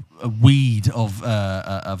weed of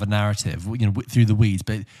a narrative, through the weeds,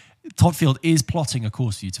 but Todd Field is plotting a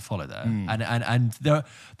course for you to follow there, and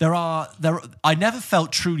there are I never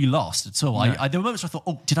felt truly lost at all. No. There were moments where I thought,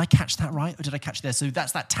 oh, did I catch that right, or did I catch there? So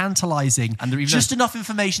that's that tantalising, and just enough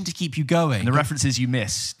information to keep you going. And the references you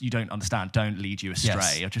miss, you don't understand, don't lead you astray.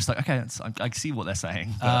 Yes. You're just like, okay, I see what they're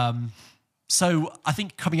saying. So I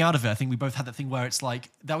think coming out of it, I think we both had that thing where it's like,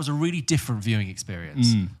 that was a really different viewing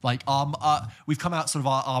experience. Like we've come out sort of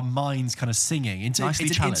our minds kind of singing. It's an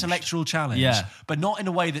intellectual challenge, but not in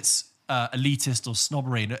a way that's elitist or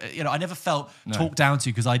snobbery. I never felt talked down to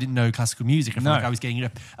because I didn't know classical music. I felt like I was getting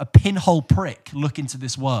a pinhole prick look into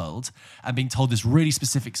this world and being told this really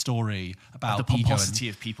specific story about the pomposity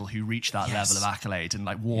of people who reach that level of accolade, and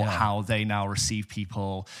like how they now receive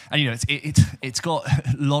people. And it's got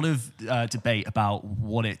a lot of debate about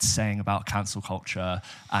what it's saying about cancel culture,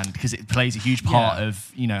 and because it plays a huge part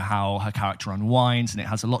of how her character unwinds, and it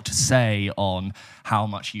has a lot to say on how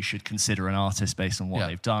much you should consider an artist based on what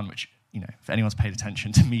they've done, which if anyone's paid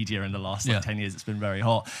attention to media in the last 10 years, it's been very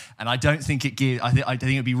hot. And I don't think it gives. I think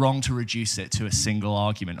it'd be wrong to reduce it to a single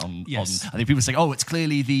argument on. I think people say, oh, it's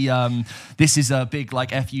clearly the this is a big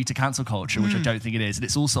like FU to cancel culture, which I don't think it is. And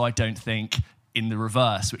it's also, I don't think, in the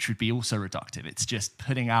reverse, which would be also reductive. It's just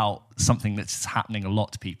putting out something that's happening a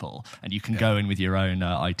lot to people, and you can go in with your own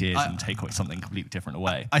ideas and take away something completely different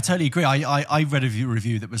away. I totally agree. I read a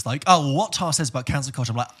review that was like, oh, well, what Tar says about cancel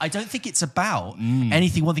culture. I'm like, I don't think it's about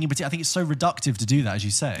anything, one thing in particular. I think it's so reductive to do that, as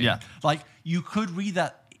you say. Yeah. Like, you could read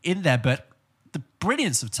that in there, but the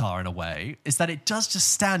brilliance of Tar, in a way, is that it does just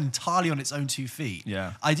stand entirely on its own 2 feet.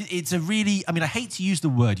 Yeah. It's a really, I hate to use the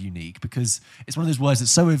word unique because it's one of those words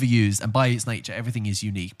that's so overused, and by its nature, everything is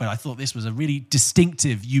unique. But I thought this was a really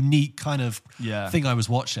distinctive, unique kind of thing I was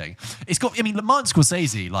watching. It's got, Martin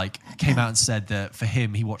Scorsese came out and said that for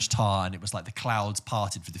him, he watched Tar and it was like the clouds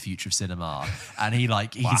parted for the future of cinema. And he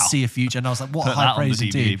could see a future. And I was like, what a high praise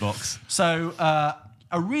indeed. Box. So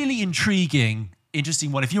a really interesting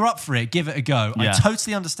one. If you're up for it, give it a go. I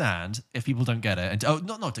totally understand if people don't get it, and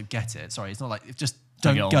not don't get it. Sorry, it's not like just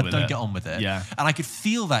don't get on with it. Yeah, and I could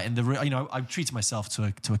feel that in the. I treated myself to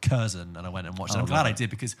a Curzon, and I went and watched it. I'm glad I did,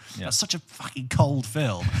 because that's such a fucking cold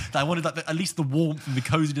film that I wanted at least the warmth and the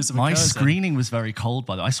coziness of a Curzon. My screening was very cold,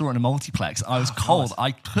 by the way. I saw it in a multiplex. I was cold. God.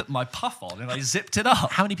 I put my puff on and I zipped it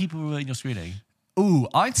up. How many people were in your screening? Ooh,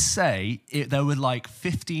 I'd say there were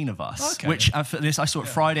 15 of us. Okay. Which for this, I saw it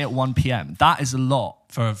Friday at 1 p.m. That is a lot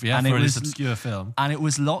for this obscure film. And it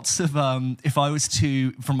was lots of if I was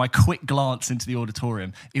to, from my quick glance into the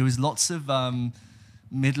auditorium, it was lots of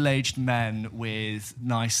middle-aged men with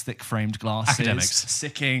nice thick-framed glasses, academics,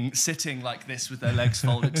 sitting like this with their legs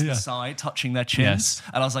folded to the side, touching their chins.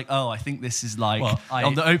 And I was like, oh, I think this is on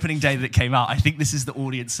the opening day that it came out, I think this is the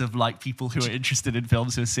audience of people who are interested in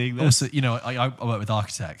films who are seeing this. Also, I work with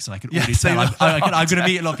architects, and I could already tell I'm going to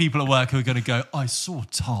meet a lot of people at work who are going to go, I saw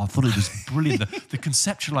Tar, I thought it was brilliant. The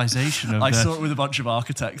conceptualization of I saw it with a bunch of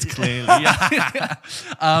architects, clearly. I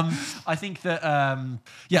think that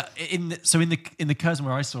in the Curzon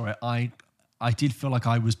where I saw it, I did feel like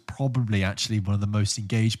I was probably actually one of the most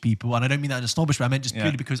engaged people, and I don't mean that in a snobbish way. I meant just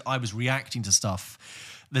purely because I was reacting to stuff.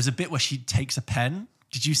 There's a bit where she takes a pen.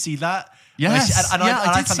 Did you see that? Yes.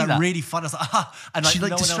 I found that really fun. I was like, and she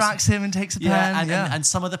distracts him and takes a pen. And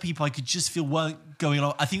some other people I could just feel weren't going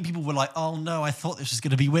along. I think people were like, oh no, I thought this was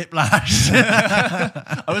going to be Whiplash.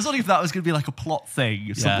 I was wondering if that was going to be a plot thing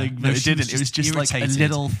or something, but it didn't. It was just a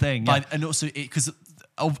little thing. And also, because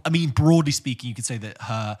I mean, broadly speaking, you could say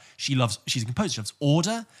that she's a composer. She loves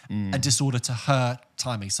order and disorder to her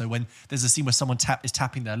timing. So when there's a scene where someone is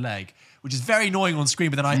tapping their leg, which is very annoying on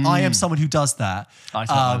screen, but then I am someone who does that. I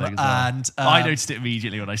tap my leg as well. And I noticed it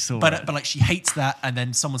immediately when I saw it. But like she hates that, and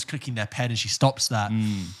then someone's clicking their pen and she stops that.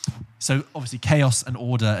 So obviously chaos and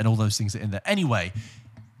order and all those things are in there. Anyway,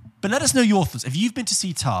 but let us know your thoughts. If you've been to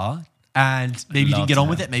see Tar, and maybe you didn't get on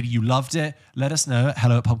with it. Maybe you loved it. Let us know at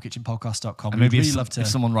hello@pulpkitchenpodcast.com. And maybe if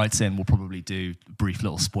someone writes in, we'll probably do a brief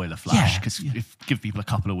little spoiler flash because give people a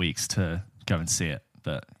couple of weeks to go and see it.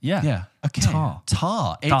 But yeah. Okay. Tar.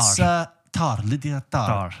 It's Tar. Lydia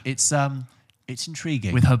Tar. It's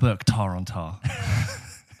intriguing. With her book Tar on Tar.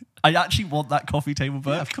 I actually want that coffee table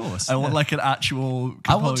book. Yeah, of course. I want like an actual.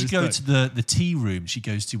 I want to go to the tea room she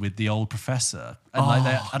goes to with the old professor, and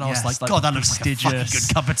I was like, God, that looks like a fucking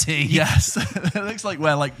good cup of tea. Yes, it looks like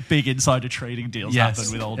where like big insider trading deals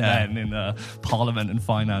happen with old men in Parliament and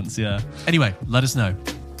finance. Yeah. Anyway, let us know.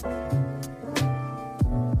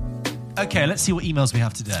 Okay, let's see what emails we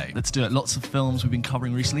have today. Let's do it. Lots of films we've been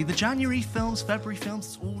covering recently. The January films, February films,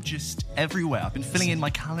 it's all just everywhere. I've been filling in my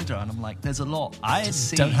calendar and I'm like, there's a lot. I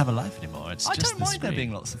don't have a life anymore. I don't mind there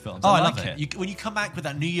being lots of films. I love it. When you come back with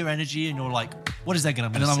that New Year energy and you're like, what is that going to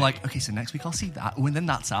be? And then I'm like, okay, so next week I'll see that. And then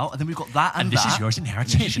that's out. And then we've got that and this that. is yours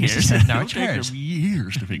inheritance. This is inheritance.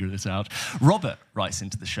 Years to figure this out. Robert writes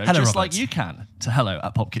into the show, hello, just Robert. like you can, to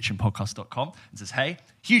hello@popkitchenpodcast.com and says, hey,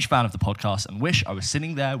 huge fan of the podcast and wish I was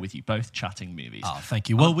sitting there with you both chatting movies. Oh, thank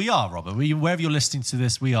you. Well, we are, Robert. Wherever you're listening to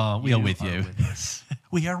this, we are with you.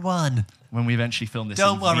 We are one. When we eventually film this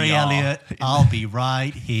Don't in worry, VR, Elliot. I'll be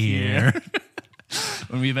right here.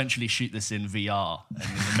 When we eventually shoot this in VR and in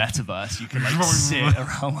the metaverse, you can like sit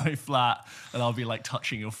around my flat and I'll be like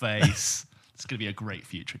touching your face. It's going to be a great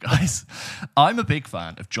future, guys. I'm a big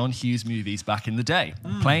fan of John Hughes movies back in the day.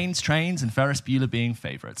 Planes, Trains, and Ferris Bueller being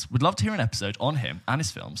favourites. Would love to hear an episode on him and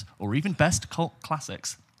his films, or even best cult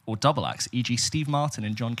classics, or double acts, e.g. Steve Martin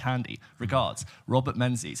and John Candy. Regards, Robert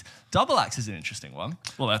Menzies. Double acts is an interesting one.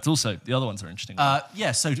 Well, that's also, the other ones are interesting.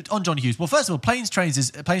 So on John Hughes. Well, first of all, Planes, Trains,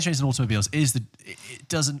 and Automobiles it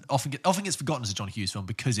doesn't often gets forgotten as a John Hughes film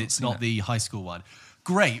because it's not the high school one.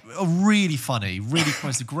 Great, really funny, really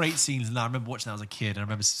close, great scenes. And I remember watching that as a kid, and I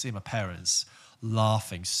remember seeing my parents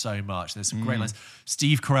laughing so much. There's some great lines.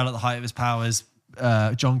 Steve Carell at the height of his powers,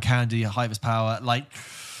 John Candy at the height of his power,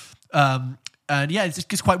 and yeah,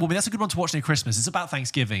 it's quite warm. That's a good one to watch near Christmas. It's about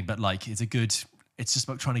Thanksgiving, but like it's just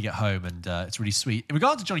about trying to get home, and it's really sweet. In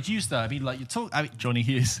regard to Johnny Hughes, though, Johnny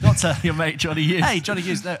Hughes, not to your mate Johnny Hughes. Hey, Johnny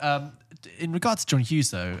Hughes. No, in regard to Johnny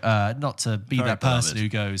Hughes, though, not to be that person who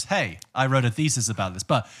goes, "Hey, I wrote a thesis about this,"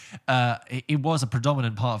 but it was a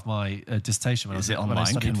predominant part of my dissertation. When Is I it was, online?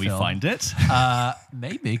 When I Can we film. find it?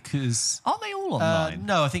 Maybe because aren't they all online?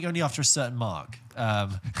 No, I think only after a certain mark.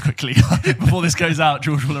 Quickly, before this goes out,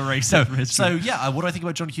 George will erase it from history. So yeah, what do I think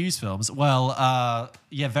about John Hughes films? Well,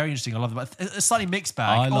 yeah, very interesting. I love them. A slightly mixed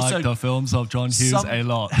bag. I like the films of John Hughes a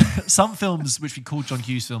lot. Some films which we called John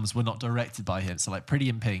Hughes films were not directed by him. So like Pretty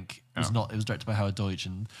in Pink was not. It was directed by Howard Deutsch,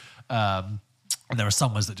 and there are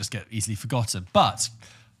some ones that just get easily forgotten. But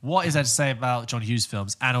what is there to say about John Hughes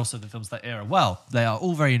films and also the films of that era? Well, they are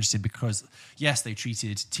all very interesting because yes, they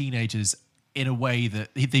treated teenagers in a way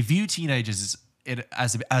that they view teenagers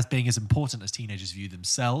as being as important as teenagers view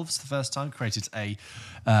themselves. The first time created a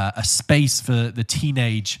space for the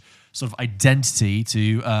teenage sort of identity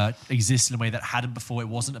to exist in a way that hadn't before. It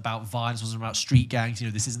wasn't about violence, it wasn't about street gangs.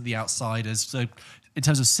 This isn't The Outsiders. So in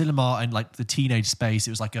terms of cinema and like the teenage space, it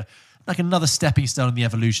was like another stepping stone in the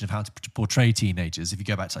evolution of how to portray teenagers. If you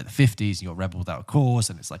go back to like the 50s, you got Rebel Without a Cause,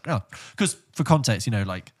 and it's like, because for context,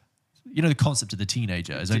 the concept of the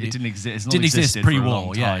teenager it didn't exist. Didn't exist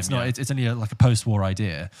pre-war. Yeah, it's not. It's only like a post-war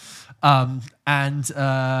idea. And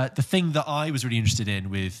the thing that I was really interested in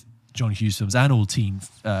with John Hughes films and all teen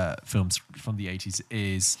films from the 80s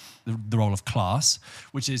is the role of class,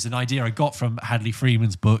 which is an idea I got from Hadley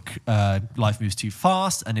Freeman's book Life Moves Too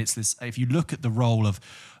Fast. And it's this. If you look at the role of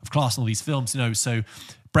class in all these films, so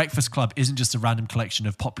Breakfast Club isn't just a random collection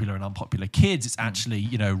of popular and unpopular kids. It's actually,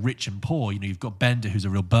 rich and poor. You've got Bender, who's a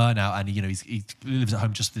real burnout, and he lives at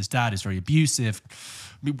home just with his dad, is very abusive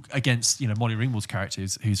against, Molly Ringwald's character,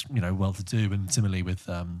 who's well-to-do, and similarly with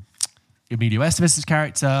Emilio Estevez's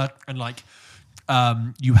character, and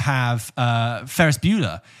you have Ferris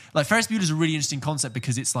Bueller. Like Ferris Bueller is a really interesting concept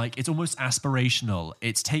because it's almost aspirational.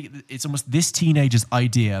 It's almost this teenager's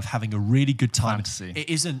idea of having a really good time. Fantasy. It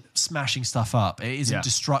isn't smashing stuff up. It isn't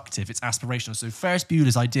destructive. It's aspirational. So Ferris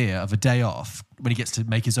Bueller's idea of a day off, when he gets to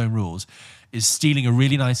make his own rules, is stealing a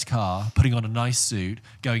really nice car, putting on a nice suit,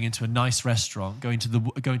 going into a nice restaurant, going to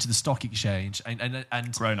the stock exchange, and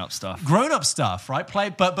grown up stuff. Grown up stuff, right?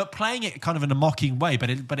 But playing it kind of in a mocking way, but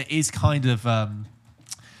it is kind of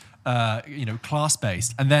class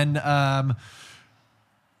based, and then.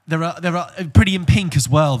 There are Pretty in Pink as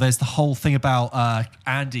well. There's the whole thing about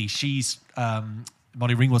Andy. She's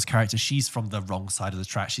Molly Ringwald's character. She's from the wrong side of the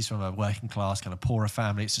track. She's from a working class, kind of poorer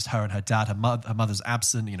family. It's just her and her dad. Her mother's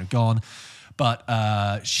absent, gone.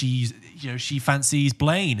 But she fancies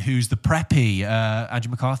Blaine, who's the preppy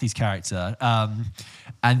Andrew McCarthy's character.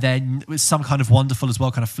 And then with some kind of wonderful as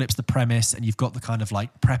well, kind of flips the premise, and you've got the kind of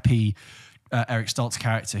like preppy Eric Stoltz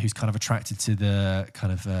character who's kind of attracted to the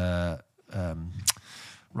kind of.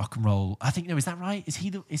 Rock and roll. I think, no, is that right? Is he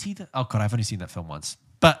the? Oh God, I've only seen that film once.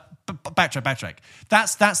 But backtrack.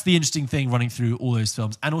 That's the interesting thing running through all those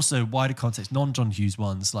films, and also wider context, non-John Hughes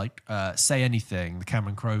ones like Say Anything, the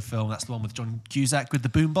Cameron Crowe film. That's the one with John Cusack with the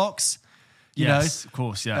boombox. Yes, of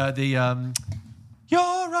course, yeah. Your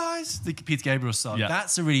Eyes, the Peter Gabriel song. Yeah.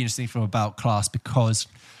 That's a really interesting film about class because.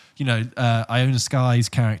 Iona Skye's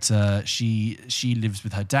character, she lives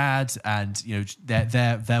with her dad, and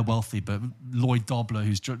they're wealthy, but Lloyd Dobler,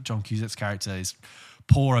 who's John Cusack's character, is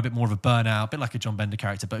poor, a bit more of a burnout, a bit like a John Bender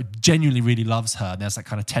character, but genuinely really loves her. And there's that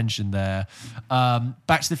kind of tension there.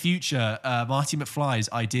 Back to the Future, Marty McFly's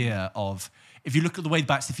idea of, if you look at the way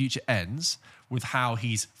Back to the Future ends, with how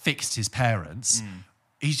he's fixed his parents,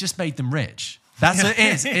 he's just made them rich. That's what it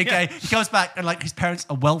is. Okay, he goes back and like his parents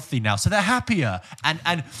are wealthy now, so they're happier,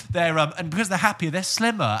 and they're and because they're happier, they're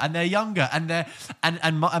slimmer and they're younger, and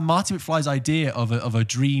Marty McFly's idea of a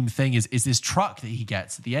dream thing is this truck that he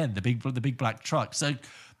gets at the end, the big black truck. So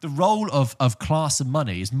the role of class and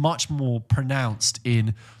money is much more pronounced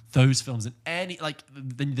in those films than any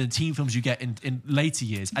the teen films you get in later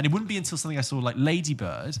years. And it wouldn't be until something I saw like Lady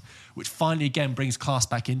Bird, which finally again brings class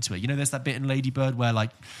back into it. There's that bit in Lady Bird where like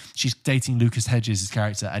she's dating Lucas Hedges'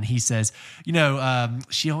 character, and he says,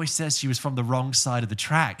 she always says she was from the wrong side of the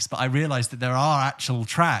tracks, but I realized that there are actual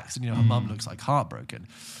tracks, and her mum looks like heartbroken.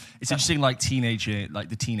 It's interesting, like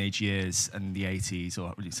the teenage years and the 80s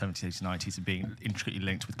or really 70s, 80s, 90s are being intricately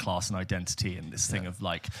linked with class and identity, and this thing of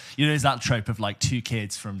like, there's that trope of like two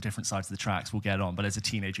kids from different sides of the tracks will get on, but as a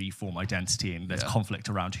teenager you form identity, and there's conflict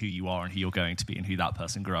around who you are and who you're going to be and who that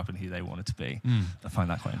person grew up and who they wanted to be. I find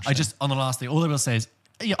that quite interesting. On the last thing, all I will say is,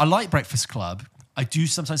 I like Breakfast Club. I do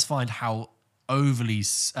sometimes find how overly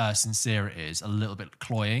sincere it is, a little bit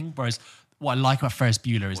cloying, whereas what I like about Ferris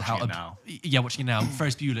Bueller is watching it now.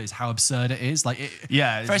 Ferris Bueller is how absurd it is.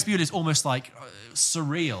 Ferris Bueller is almost like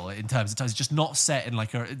surreal in terms of times. It's just not set in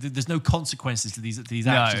like there's no consequences to these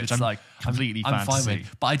actions, which I'm completely I'm fine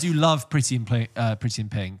with. But I do love Pretty in Pink.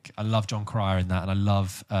 I love John Cryer in that, and I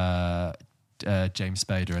love James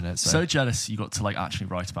Spader in it. So jealous you got to like actually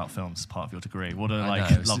write about films as part of your degree. What a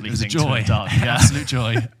lovely thing to have done. Yeah. Absolute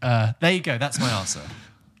joy. There you go. That's my answer.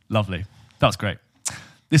 Lovely. That's great.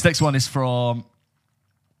 This next one is from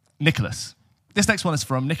Nicholas.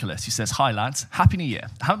 Who says, "Hi lads, Happy New Year.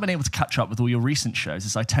 I haven't been able to catch up with all your recent shows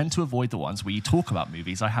as I tend to avoid the ones where you talk about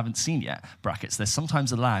movies I haven't seen yet. Brackets, there's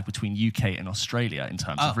sometimes a lag between UK and Australia in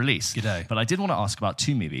terms of release. G'day. But I did want to ask about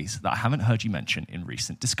two movies that I haven't heard you mention in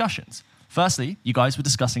recent discussions. Firstly, you guys were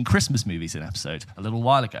discussing Christmas movies in an episode a little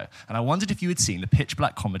while ago, and I wondered if you had seen the pitch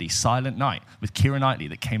black comedy Silent Night with Keira Knightley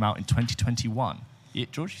that came out in 2021.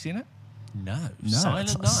 George, you seen it? No.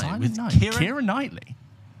 Silent Night with Keira Knightley.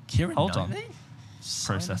 Hold on.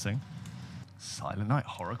 Processing. Silent Night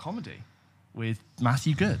horror comedy with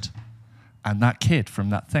Matthew Good and that kid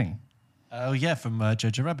from that thing. Oh yeah, from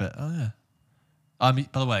Jojo Rabbit. Oh yeah.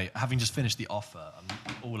 By the way, having just finished The Offer, I'm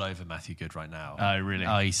all over Matthew Good right now. Oh really?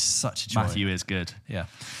 Oh, he's such a joy. Matthew is good. Yeah.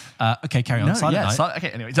 Okay, carry on. Silent Night.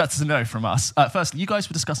 Okay. Anyway, that's a no from us. Firstly, you guys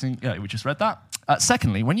were discussing. We just read that.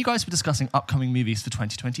 Secondly, when you guys were discussing upcoming movies for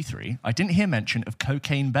 2023, I didn't hear mention of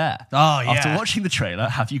Cocaine Bear. Oh, yeah. After watching the trailer,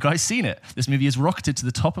 have you guys seen it? This movie has rocketed to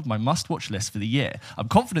the top of my must-watch list for the year. I'm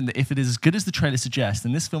confident that if it is as good as the trailer suggests,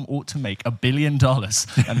 then this film ought to make $1 billion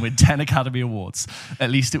and win 10 Academy Awards.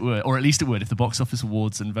 At least it would if the box office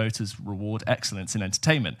awards and voters reward excellence in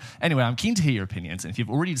entertainment. Anyway, I'm keen to hear your opinions, and if you've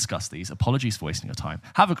already discussed these, apologies for wasting your time.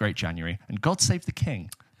 Have a great January, and God save the King.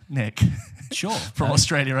 Nick. Sure. From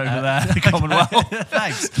Australia over there, the Commonwealth.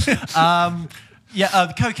 Thanks.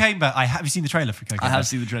 The Cocaine Bear. Have you seen the trailer for Cocaine Bear? I have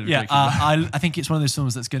seen the trailer for Cocaine Bear. I think it's one of those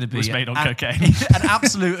films that's going to be... It was made on cocaine. An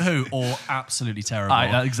absolute who or absolutely terrible.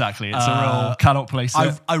 Exactly. It's a real cannot place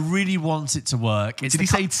it. I really want it to work. Did he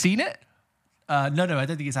say he'd seen it? No, I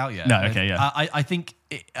don't think it's out yet. No, okay, yeah. I think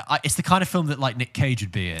it's the kind of film that like Nick Cage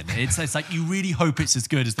would be in. It's like you really hope it's as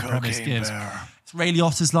good as the premise gives. It's Ray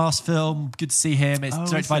Liotta's last film. Good to see him. It's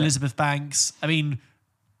directed by Elizabeth Banks. I mean,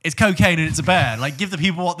 it's cocaine and it's a bear. Like, give the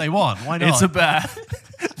people what they want. Why not? It's a bear.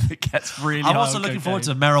 It gets really I'm also looking forward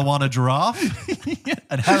to Marijuana Giraffe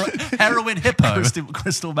and Heroin Hippo.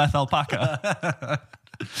 Crystal Meth Alpaca.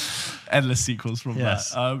 Endless sequels from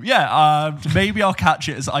Yes. that. Maybe I'll catch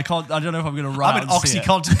it. I don't know if I'm going to write. I'm an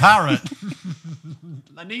Oxycontin parrot.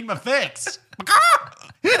 I need my fix.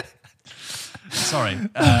 Sorry.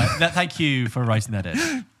 Thank you for writing that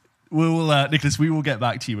in. Nicholas, we will get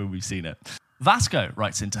back to you when we've seen it. Vasco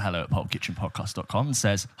writes into hello@pulpkitchenpodcast.com and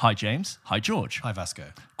says, "Hi James, hi George." Hi Vasco.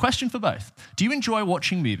 Question for both. Do you enjoy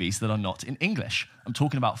watching movies that are not in English? I'm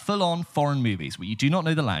talking about full-on foreign movies where you do not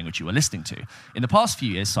know the language you are listening to. In the past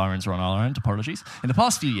few years, sirens are on our end, apologies. In the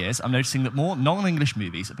past few years, I'm noticing that more non-English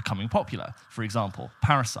movies are becoming popular. For example,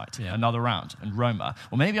 Parasite, Another Round, and Roma.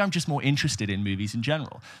 Or maybe I'm just more interested in movies in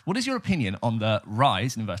general. What is your opinion on the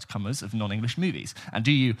rise, in inverted commas, of non-English movies? And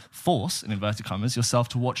do you force, in inverted commas, yourself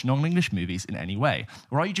to watch non-English movies in any way?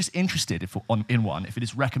 Or are you just interested in one if it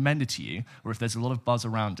is recommended to you or if there's a lot of buzz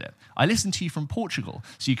around it? I listen to you from Portugal,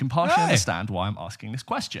 so you can partially understand why I'm asking this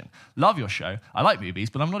question. Love your show. I like movies,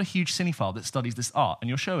 but I'm not a huge cinephile that studies this art, and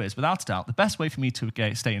your show is, without a doubt, the best way for me to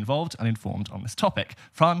stay involved and informed on this topic.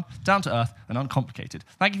 Fun, down to earth, and uncomplicated.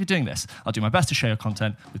 Thank you for doing this. I'll do my best to share your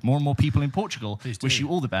content with more and more people in Portugal. Wish you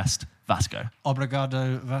all the best. Vasco.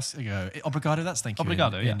 Obrigado, Vasco. Obrigado, that's thank you.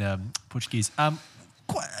 Obrigado, in Portuguese. And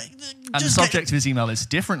the subject of his email is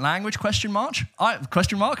different language, question mark?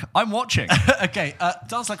 I'm watching. Okay,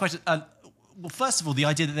 to answer that question, well, first of all, the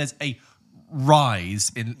idea that there's a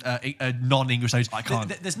rise in non-English language. I can't.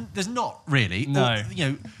 There's not really.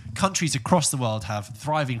 No. Countries across the world have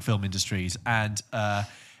thriving film industries, and I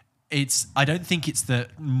don't think it's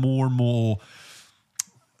that more and more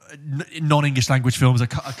non-English language films are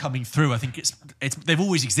coming through. I think they've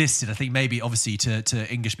always existed. I think maybe obviously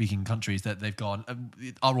to English-speaking countries that they've gone.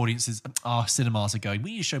 Our audiences, our cinemas are going.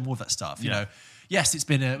 We need to show more of that stuff. You know. Yes, it's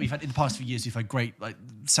been. We've had in the past few years. We've had great like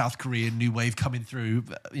South Korean new wave coming through.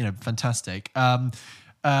 Fantastic.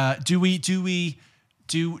 Do we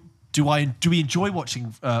enjoy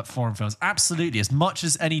watching foreign films? Absolutely, as much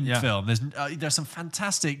as any film. There's some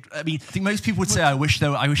fantastic. I think most people would say, "I wish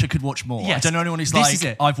I could watch more." Yes, I don't know anyone who's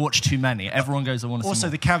 "I've watched too many." Everyone goes, "I want to." Also, see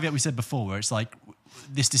more. the caveat we said before, where it's like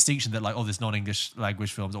this distinction that like, there's non-English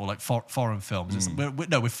language films or like foreign films.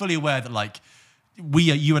 We're fully aware that like.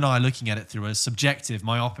 You and I are looking at it through a subjective,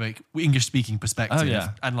 myopic, English-speaking perspective,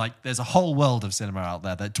 and like there's a whole world of cinema out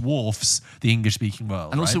there that dwarfs the English-speaking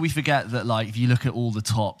world. And also, we forget that like if you look at all the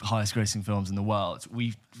top highest-grossing films in the world,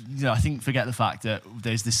 I think forget the fact that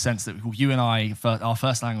there's this sense that you and I, our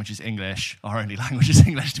first language is English, our only language is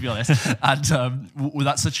English, to be honest, and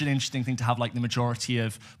that's such an interesting thing to have like the majority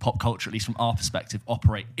of pop culture, at least from our perspective,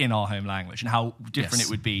 operate in our home language, and how different it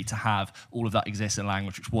would be to have all of that exist in a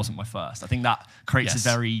language which wasn't my first. I think that creates a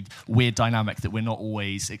very weird dynamic that we're not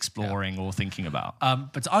always exploring or thinking about.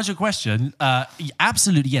 But to answer your question,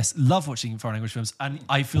 absolutely yes, love watching foreign language films, and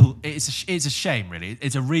I feel it's a shame, really.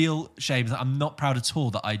 It's a real shame that I'm not proud at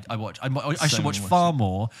all that I watch. I should watch far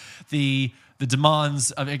more. The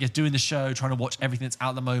demands of, I guess, doing the show, trying to watch everything that's out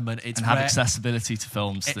at the moment. And have accessibility to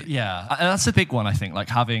films. And that's a big one, I think, like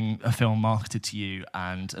having a film marketed to you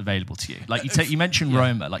and available to you. Like you mentioned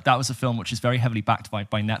Roma, like that was a film which is very heavily backed by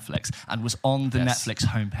Netflix and was on the Netflix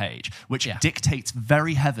homepage, which dictates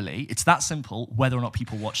very heavily, it's that simple, whether or not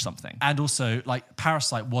people watch something. And also, like,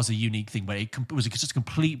 Parasite was a unique thing where it was just a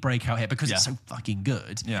complete breakout hit because it's so fucking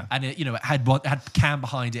good. Yeah. And it had Cannes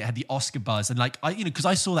behind it, had the Oscar buzz, and like, because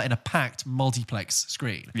I saw that in a packed multiplex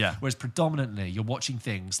screen. Yeah. Whereas predominantly you're watching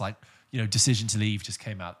things like, Decision to Leave just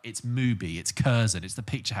came out. It's Mubi, it's Curzon, it's the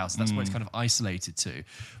Picture House. That's where it's kind of isolated to,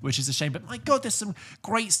 which is a shame. But my God, there's some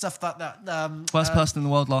great stuff that Worst Person in the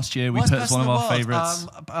World last year. We put as one of our favourites.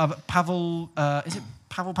 Pavel, is it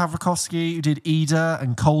Pavel Pawlikowski, who did Ida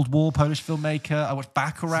and Cold War, Polish filmmaker. I watched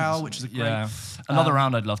Bacurau, which is a great... Another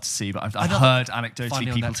Round I'd love to see, but I've heard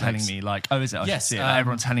anecdotally people telling me like, oh, is it? I should see it.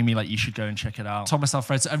 Everyone's telling me like, you should go and check it out. Thomas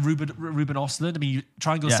Alfredson and Ruben Östlund. I mean,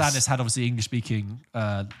 Triangle of Sadness had obviously English-speaking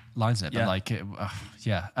lines in it, but like,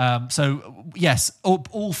 so yes,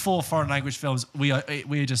 all four foreign language films, we are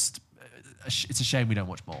just, it's a shame we don't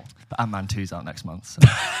watch more. But Ant-Man 2's out next month. So.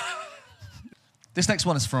 This next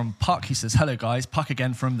one is from Puck. He says, hello guys, Puck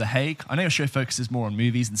again from The Hague. I know your show focuses more on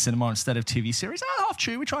movies and cinema instead of TV series. Half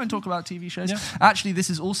true. We try and talk about TV shows. Yeah. Actually, this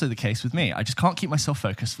is also the case with me. I just can't keep myself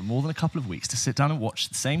focused for more than a couple of weeks to sit down and watch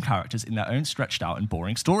the same characters in their own stretched out and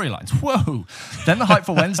boring storylines. Whoa! Then the hype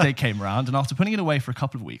for Wednesday came around, and after putting it away for a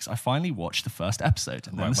couple of weeks, I finally watched the first episode.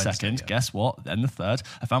 And then the second, guess what? Then the third.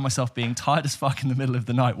 I found myself being tired as fuck in the middle of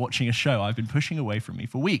the night watching a show I've been pushing away from me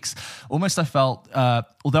for weeks.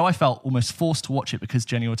 Although I felt almost forced to watch it because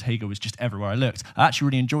Jenny Ortega was just everywhere I looked, I actually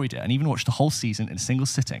really enjoyed it and even watched the whole season in a single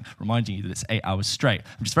sitting, reminding you that it's 8 hours straight.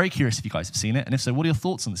 I'm just very curious if you guys have seen it, and if so, what are your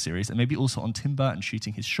thoughts on the series, and maybe also on Tim Burton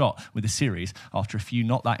shooting his shot with the series after a few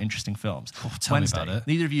not that interesting films. Tell me about it.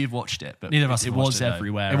 Neither of you have watched it, but neither of us it was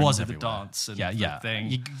everywhere. It was the everywhere. dance and the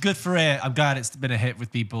thing. Good for it. I'm glad it's been a hit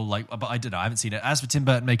with people. But I don't know. I haven't seen it. As for Tim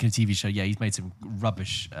Burton making a TV show, he's made some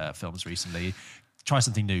rubbish films recently. Try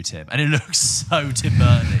something new, Tim. And it looks so Tim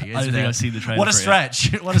Burton-y. I don't think I've seen the trailer. What a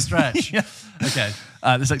stretch. What a stretch. Yeah. Okay.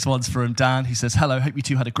 This next one's from Dan, who says, hello, hope you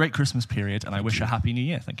two had a great Christmas period, and I wish a happy new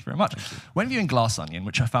year. Thank you very much. When viewing Glass Onion,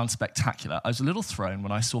 which I found spectacular, I was a little thrown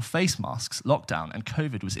when I saw face masks, lockdown, and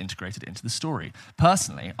COVID was integrated into the story.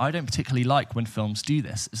 Personally, I don't particularly like when films do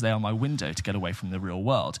this, as they are my window to get away from the real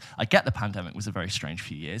world. I get the pandemic was a very strange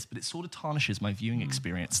few years, but it sort of tarnishes my viewing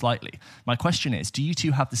experience slightly. My question is, do you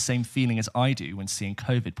two have the same feeling as I do when seeing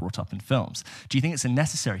COVID brought up in films? Do you think it's a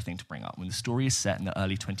necessary thing to bring up when the story is set in the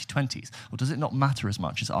early 2020s, or does it not matter as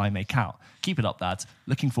much as I make out? Keep it up, lads.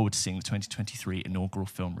 Looking forward to seeing the 2023 inaugural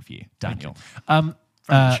film review. Daniel. Friend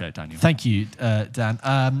of the show, Daniel. Thank you, Dan.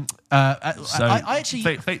 I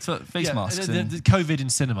actually face masks. The COVID in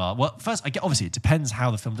cinema. Well, first, obviously it depends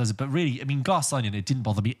how the film does it, but really, I mean, Glass Onion, it didn't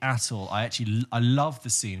bother me at all. I love the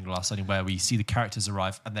scene in Glass Onion where we see the characters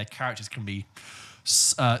arrive and their characters can be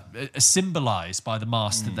symbolized by the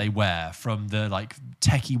mask that they wear, from the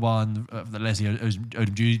techie one that Leslie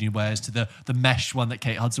Odom Jr. wears to the mesh one that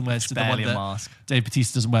Kate Hudson wears to the one that mask Dave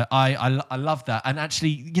Bautista doesn't wear. I love that, and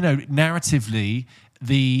actually, narratively,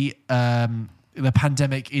 the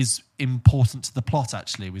pandemic is important to the plot.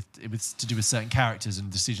 Actually, with to do with certain characters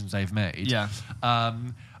and decisions they've made. Yeah.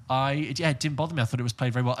 It didn't bother me. I thought it was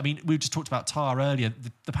played very well. I mean, we just talked about Tar earlier.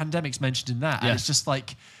 The pandemic's mentioned in that, and it's just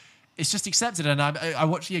it's just accepted. And I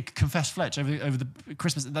watched Confess Fletch over the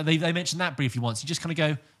Christmas. They mentioned that briefly once. You just kind of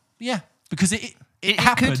go, yeah, because it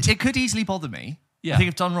happened. It could easily bother me. Yeah. I think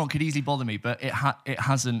if done wrong, could easily bother me, but it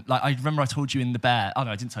hasn't. Like, I remember I told you in The Bear. Oh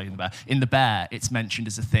no, I didn't tell you in The Bear. In The Bear, it's mentioned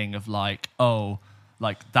as a thing of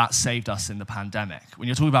that saved us in the pandemic. When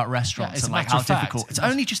you're talking about restaurants and how difficult, it's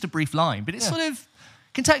only just a brief line, but it sort of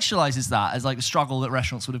contextualizes that as the struggle that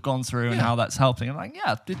restaurants would have gone through and how that's helping. I'm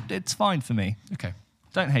it's fine for me. Okay.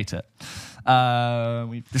 Don't hate it.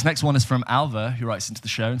 This next one is from Alva, who writes into the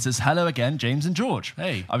show and says, hello again, James and George.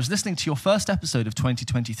 Hey. I was listening to your first episode of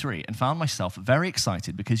 2023 and found myself very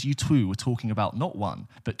excited because you two were talking about not one,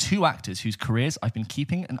 but two actors whose careers I've been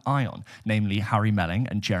keeping an eye on, namely Harry Melling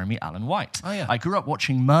and Jeremy Allen White. Oh, yeah. I grew up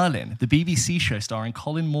watching Merlin, the BBC show starring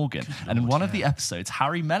Colin Morgan, and in one of the episodes,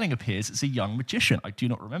 Harry Melling appears as a young magician. I do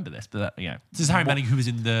not remember this, but This is Harry Melling, who was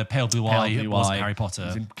in the Pale Blue Eye, who was in Harry Potter. He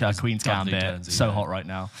was in Queen's Gambit, hot right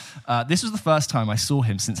now. This was the first time I saw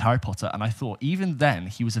him since Harry Potter, and I thought even then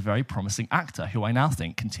he was a very promising actor who I now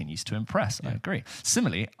think continues to impress. I agree.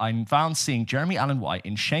 Similarly, I found seeing Jeremy Allen White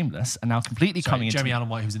in Shameless and now completely coming into... Jeremy Allen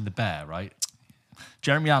White, who's in The Bear, right?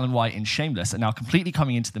 Jeremy Allen White in Shameless and now completely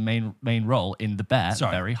coming into the main role in The Bear.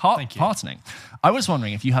 Very heartening. I was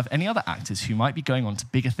wondering if you have any other actors who might be going on to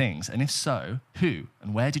bigger things, and if so, who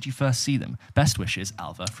and where did you first see them? Best wishes,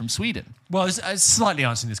 Alva from Sweden. Well, it's slightly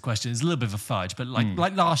answering this question. It's a little bit of a fudge, but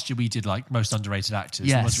like last year we did most underrated actors.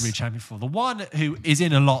 Yes. What's really champion for. The one who is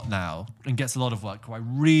in a lot now and gets a lot of work, who I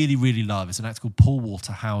really, really love, is an actor called Paul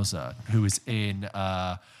Walter Hauser, who is in,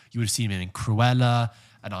 you would have seen him in Cruella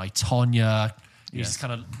and I, Tonya. He's this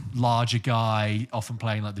kind of larger guy, often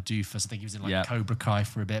playing the doofus. I think he was in Cobra Kai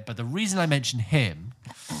for a bit. But the reason I mention him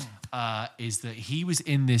is that he was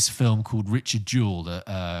in this film called Richard Jewell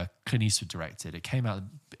that Clint Eastwood directed. It came out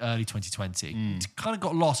early 2020. It kind of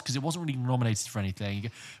got lost because it wasn't really nominated for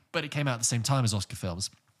anything, but it came out at the same time as Oscar films.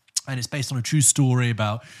 And it's based on a true story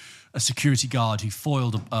about a security guard who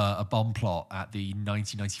foiled a bomb plot at the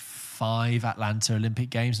 1995 Atlanta Olympic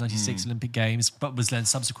Games, 96 Olympic Games, but was then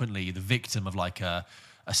subsequently the victim of a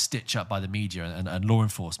stitch up by the media and law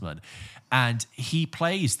enforcement. And he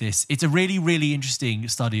plays this. It's a really, really interesting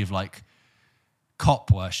study of cop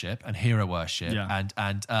worship and hero worship. Yeah.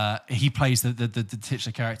 And he plays the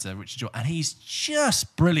titular character, Richard Jewell, and he's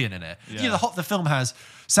just brilliant in it. Yeah. The film has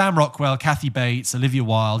Sam Rockwell, Kathy Bates, Olivia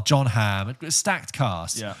Wilde, John Hamm, a stacked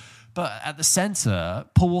cast. Yeah. But at the centre,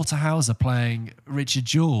 Paul Walter Hauser playing Richard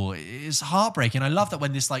Jewell is heartbreaking. I love that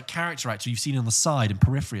when this character actor you've seen on the side and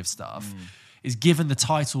periphery of stuff is given the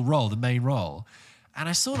title role, the main role. And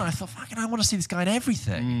I saw it and I thought, fucking, I want to see this guy in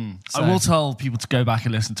everything. So, I will tell people to go back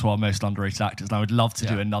and listen to our most underrated actors. And I would love to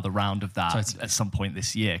do another round of that at some point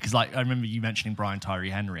this year. Because like I remember you mentioning Brian Tyree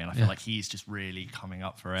Henry, and I feel like he's just really coming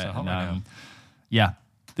up for it. And,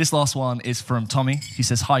 this last one is from Tommy. He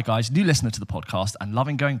says, "Hi guys, new listener to the podcast and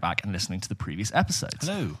loving going back and listening to the previous episodes.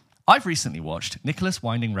 Hello. I've recently watched Nicholas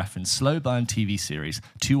Winding Refn's slow burn TV series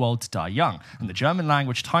Too Old to Die Young and the German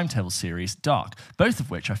language timetable series Dark, both of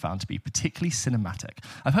which I found to be particularly cinematic.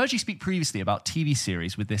 I've heard you speak previously about TV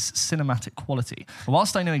series with this cinematic quality. And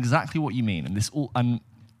whilst I know exactly what you mean and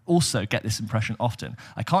also get this impression often,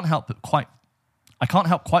 I can't help quite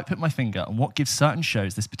put my finger on what gives certain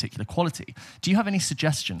shows this particular quality. Do you have any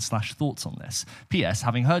suggestions/thoughts on this? P.S.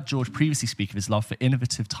 Having heard George previously speak of his love for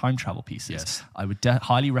innovative time travel pieces, I would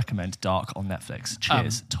highly recommend Dark on Netflix.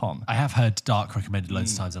 Cheers, Tom." I have heard Dark recommended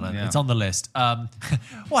loads of times, and it's on the list.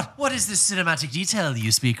 What is this cinematic detail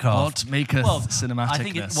you speak of? What maketh cinematic? I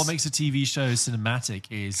think what makes a TV show cinematic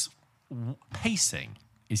is pacing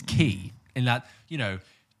is key. In that,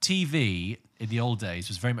 TV in the old days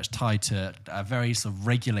was very much tied to a very sort of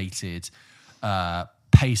regulated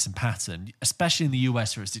pace and pattern, especially in the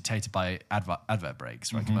US where it's dictated by advert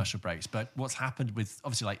breaks, right? Commercial breaks. But what's happened with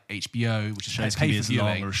obviously like HBO, which is shows can be as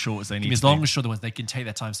long or as short as they need to be. As long or short as they can take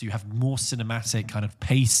their time, so you have more cinematic kind of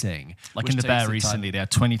pacing. Like in The Bear recently, they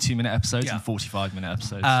had 22-minute episodes and 45-minute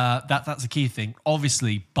episodes. That's the key thing.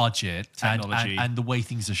 Obviously, budget, technology, and the way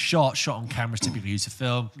things are shot on cameras typically used for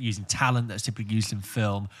film, using talent that's typically used in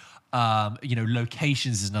film.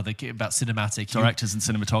 Locations is another key about cinematic. Directors and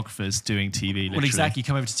cinematographers doing TV. Literally. Well, exactly. You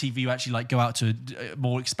come over to TV, you actually like go out to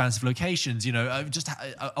more expansive locations. Just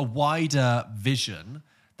a wider vision.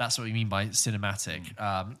 That's what we mean by cinematic.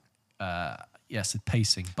 Yes,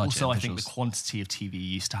 pacing, budget. Also, I think the quantity of TV you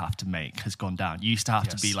used to have to make has gone down. You used to have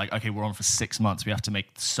to be like, okay, we're on for 6 months. We have to make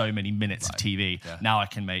so many minutes of TV. Yeah. Now I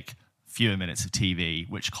can make fewer minutes of TV,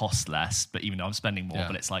 which costs less, but even though I'm spending more,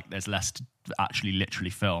 but it's like there's less to actually literally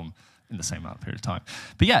film in the same amount of period of time.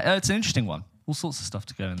 But it's an interesting one. All sorts of stuff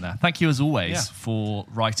to go in there. Thank you as always for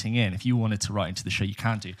writing in. If you wanted to write into the show, you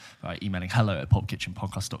can do by emailing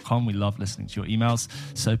hello@popkitchenpodcast.com. We love listening to your emails,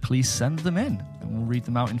 so please send them in and we'll read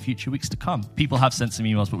them out in future weeks to come. People have sent some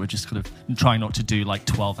emails, but we're just kind of trying not to do like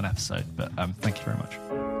 12 an episode, but thank you very much.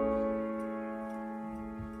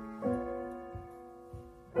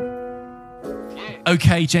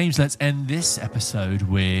 Okay, James, let's end this episode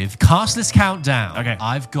with Cast List Countdown. Okay.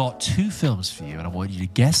 I've got 2 films for you, and I want you to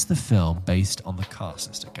guess the film based on the cast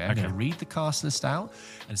list, okay? I'm going to read the cast list out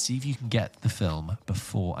and see if you can get the film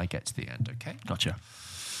before I get to the end, okay? Gotcha.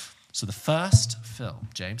 So the first film,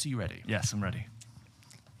 James, are you ready? Yes, I'm ready.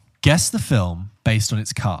 Guess the film based on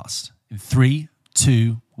its cast. In 3,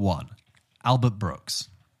 2, 1. Albert Brooks.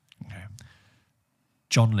 Okay.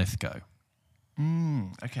 John Lithgow.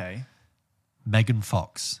 Okay. Megan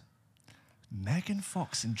Fox. Megan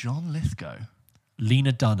Fox and John Lithgow.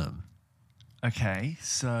 Lena Dunham. Okay,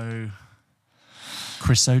 so...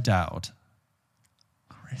 Chris O'Dowd.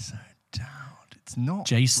 It's not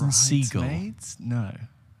Jason Segel. Segel.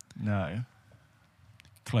 No.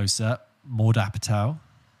 Closer. Maud Apatow.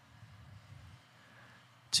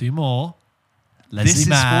 2 more. Leslie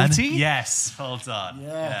Mann. This is 40? Yes, well done.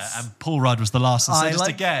 Yes. Yeah, and Paul Rudd was the last one. So just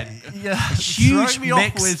again, huge me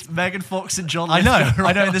mix off with Megan Fox and John I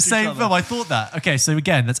Lithgow. know, in the same film. I thought that. Okay, so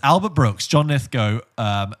again, that's Albert Brooks, John Lithgow,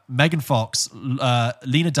 Megan Fox,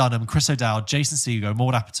 Lena Dunham, Chris O'Dowd, Jason Segel,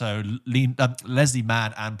 Maud Apatow, Leslie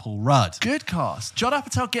Mann, and Paul Rudd. Good cast. Judd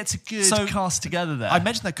Apatow gets a good cast together there. I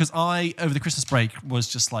mentioned that because I, over the Christmas break, was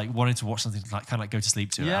just like wanting to watch something to like kind of like go to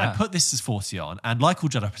sleep to. Yeah. And I put This Is 40 on, and like all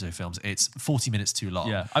Judd Apatow films, it's 40 minutes too long.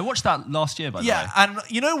 Yeah, I watched that last year, by the way. Yeah, and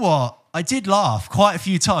you know what? I did laugh quite a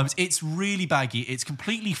few times. It's really baggy. It's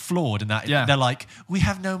completely flawed in that they're like, we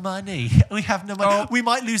have no money. We have no money. We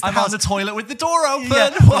might lose the house. I'm on the toilet with the door open.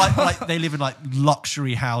 Yeah, like they live in like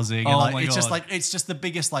luxury housing. And like, my it's God. just just the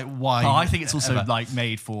biggest like wine. I think it's also ever. like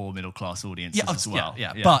made for middle class audiences as well.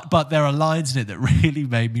 Yeah. But there are lines in it that really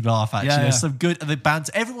made me laugh. Actually, there's some good. And the bands,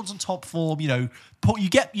 everyone's on top form. You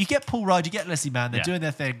get Paul Rudd, you get Leslie Mann. They're doing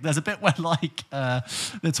their thing. There's a bit where like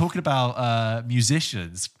they're talking about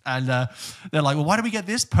musicians, and they're like, well, why do we get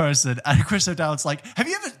this person? And Chris O'Dowd's like, have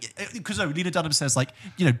you ever? Because Lena Dunham says like,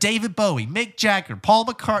 David Bowie, Mick Jagger, Paul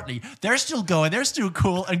McCartney, they're still going, they're still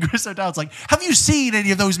cool. And Chris O'Dowd's like, have you seen any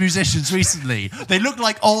of those musicians recently? They look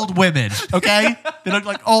like old women. Okay, they look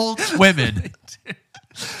like old women.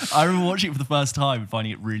 I remember watching it for the first time and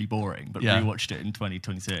finding it really boring, but rewatched it in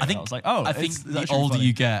 2022. I was like, I think the older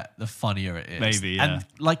you get, the funnier it is. Maybe, yeah.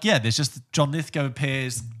 And there's just John Lithgow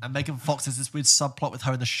appears, and Megan Fox has this weird subplot with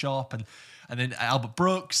her in the shop, and and then Albert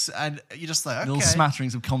Brooks, and you're just like, okay. Little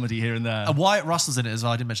smatterings of comedy here and there. And Wyatt Russell's in it as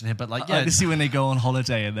well. I didn't mention him, but like, yeah. I can see when they go on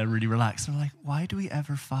holiday and they're really relaxed. And I'm like, why do we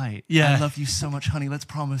ever fight? Yeah. I love you so much, honey. Let's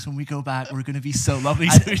promise when we go back, we're going to be so lovely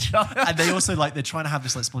to each other. And they also like, they're trying to have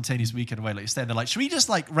this like spontaneous weekend away, like you said. They're like, should we just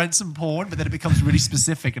like rent some porn? But then it becomes really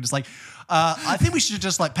specific, and it's like, I think we should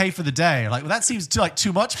just like pay for the day. Like, well, that seems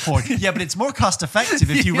too much porn. Yeah, but it's more cost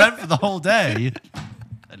effective if you rent for the whole day.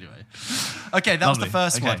 Anyway, okay, that was the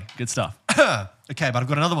first one. Good stuff. Okay, but I've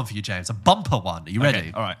got another one for you, James. A bumper one. Are you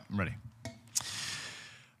ready? All right, I'm ready.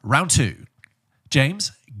 Round 2.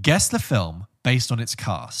 James, guess the film based on its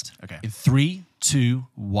cast. Okay. In 3, 2,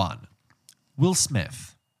 1. Will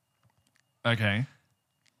Smith. Okay.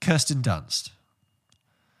 Kirsten Dunst.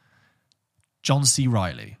 John C.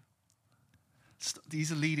 Reilly.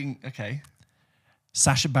 These are leading. Okay.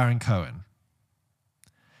 Sacha Baron Cohen.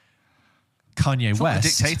 Kanye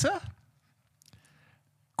West. The Dictator?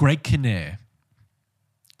 Greg Kinnear.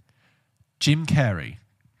 Jim Carrey.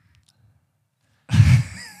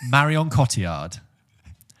 Marion Cotillard.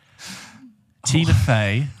 Tina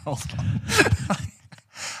Fey. Hold on.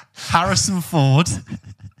 Harrison Ford.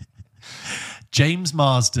 James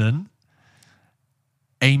Marsden.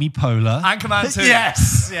 Amy Poehler. Anchorman 2.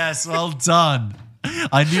 Yes, well done.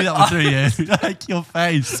 I knew that one through you. Like your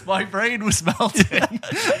face. My brain was melting.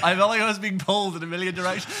 I felt like I was being pulled in a million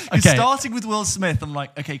directions. Okay. Starting with Will Smith, I'm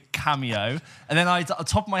like, okay, cameo. And then at the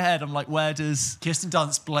top of my head, I'm like, where does... Kirsten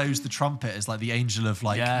Dunst blows the trumpet as like the angel of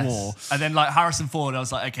like war. And then like Harrison Ford, I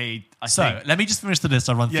was like, okay, I think... let me just finish the list.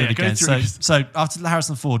 I'll run through it go again. through. So after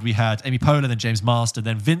Harrison Ford, we had Amy Poehler, then James Marsden,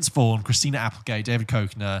 then Vince Vaughn, Christina Applegate, David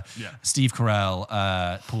Koechner, Steve Carell,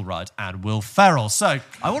 Paul Rudd, and Will Ferrell. So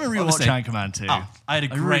I want to rewatch Anchorman 2.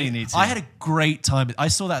 I had a great time. I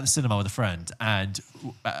saw that at the cinema with a friend, and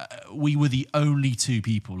we were the only two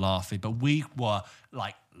people laughing, but we were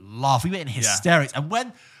like laughing. We were in hysterics. And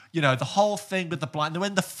when, the whole thing with the blind,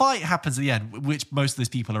 when the fight happens at the end, which most of those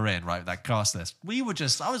people are in, right, that cast list,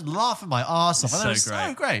 I was laughing my arse off. It was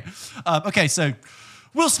so great. Okay, so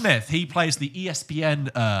Will Smith, he plays the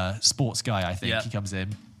ESPN sports guy, I think. He comes in.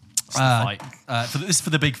 For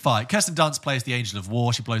the big fight. Kirsten Dunst plays the Angel of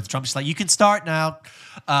War. She blows the trumpet. She's like, you can start now.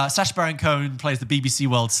 Sacha Baron Cohen plays the BBC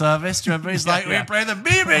World Service. Do you remember? He's like, we play the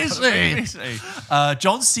BBC.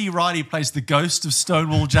 John C. Reilly plays the ghost of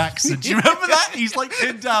Stonewall Jackson. Do you remember that? He's like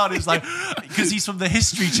pinned down. He's like, because he's from the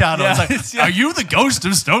History Channel. It's like, are you the ghost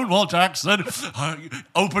of Stonewall Jackson?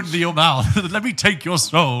 Open your mouth. Let me take your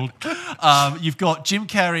soul. You've got Jim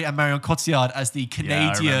Carrey and Marion Cotillard as the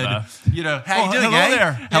Canadian. How you doing, hello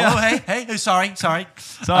there. Hello, hey. Oh, sorry.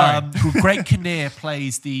 Greg Kinnear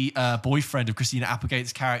plays the boyfriend of Christina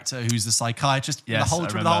Applegate's character, who's the psychiatrist. Yes, the whole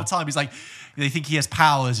time, he's like, they think he has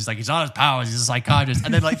powers. He's like, he's not his powers. He's a psychiatrist.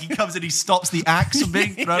 And then like he comes in, he stops the axe from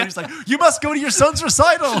being thrown. He's like, you must go to your son's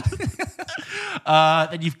recital.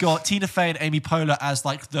 Then you've got Tina Fey and Amy Poehler as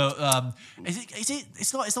like the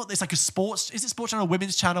it's like a sports. Is it Sports Channel,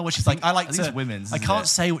 Women's Channel? Which is like I think it's women's. I can't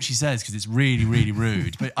say what she says because it's really really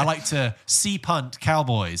rude. But I like to sea punt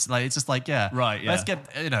cowboys. Like it's just like let's get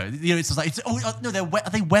it's just like are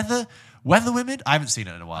they weather women? I haven't seen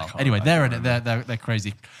it in a while. Anyway, they're in it. They're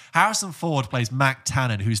crazy. Harrison Ford plays Mac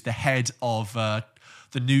Tannen, who's the head of the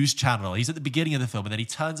news channel. He's at the beginning of the film, and then he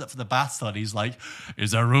turns up for the bath start. He's like,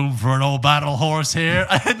 "Is there room for an old battle horse here?"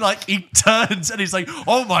 And like he turns, and he's like,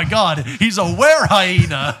 "Oh my god, he's a were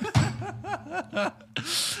hyena."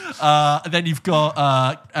 And then you've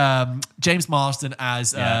got James Marsden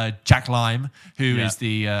as Jack Lyme, who is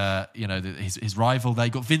the his rival. There,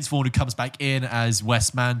 you've got Vince Vaughn, who comes back in as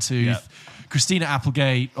Wes Mantooth. Yeah. Christina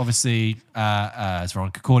Applegate, obviously, as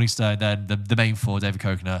Veronica Corningstone. Then the main four: David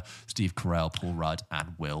Koechner, Steve Carell, Paul Rudd,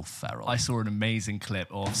 and Will Ferrell. I saw an amazing clip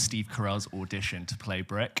of Steve Carell's audition to play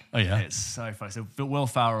Brick. Oh yeah, it's so funny. So Will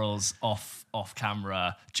Ferrell's off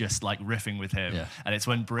camera, just like riffing with him, and it's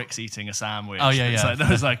when Brick's eating a sandwich. Oh yeah. So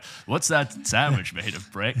I was like, "What's that sandwich made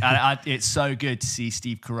of, Brick?" And it's so good to see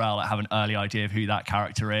Steve Carell have an early idea of who that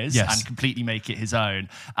character is and completely make it his own.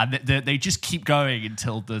 And they just keep going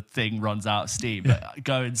until the thing runs out of steam. But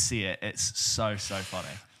go and see it; it's so funny.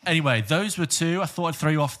 Anyway, those were two. I thought I'd throw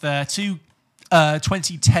you off there. Two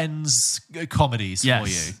 2010s comedies for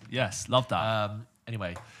you. Yes, love that.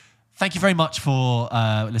 Anyway. Thank you very much for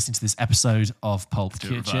listening to this episode of Pulp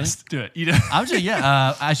Kitchen. Do it. I'll do it,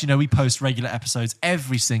 yeah. As you know, we post regular episodes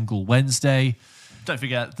every single Wednesday. Don't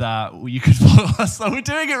forget that you can follow us. So we're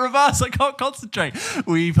doing it reverse. I can't concentrate.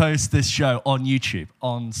 We post this show on YouTube,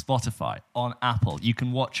 on Spotify, on Apple. You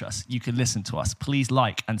can watch us. You can listen to us. Please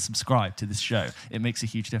like and subscribe to this show. It makes a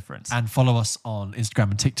huge difference. And follow us on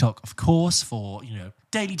Instagram and TikTok, of course, for,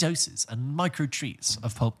 daily doses and micro treats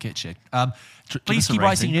of Pulp Kitchen. us Please a keep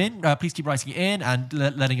writing rating. in. Please keep writing in and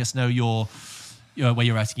letting us know where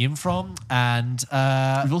you're writing in from. And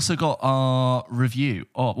we've also got our review.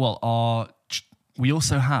 We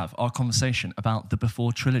also have our conversation about the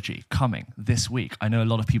Before trilogy coming this week. I know a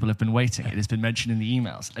lot of people have been waiting. It has been mentioned in the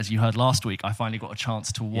emails. As you heard last week, I finally got a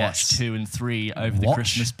chance to watch 2 and 3 over the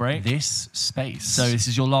Christmas break. This space. So this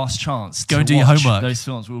is your last chance Go to and do your watch homework. those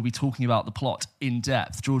films. We will be talking about the plot in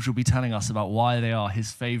depth. George will be telling us about why they are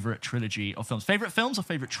his favourite trilogy of films. Favourite films or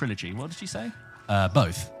favourite trilogy? What did you say?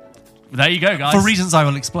 Both. There you go, guys. For reasons I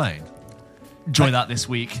will explain. Enjoy that this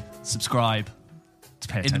week. Subscribe.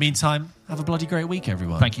 In the meantime, have a bloody great week,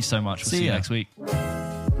 everyone. Thank you so much. We'll see you ya. next week.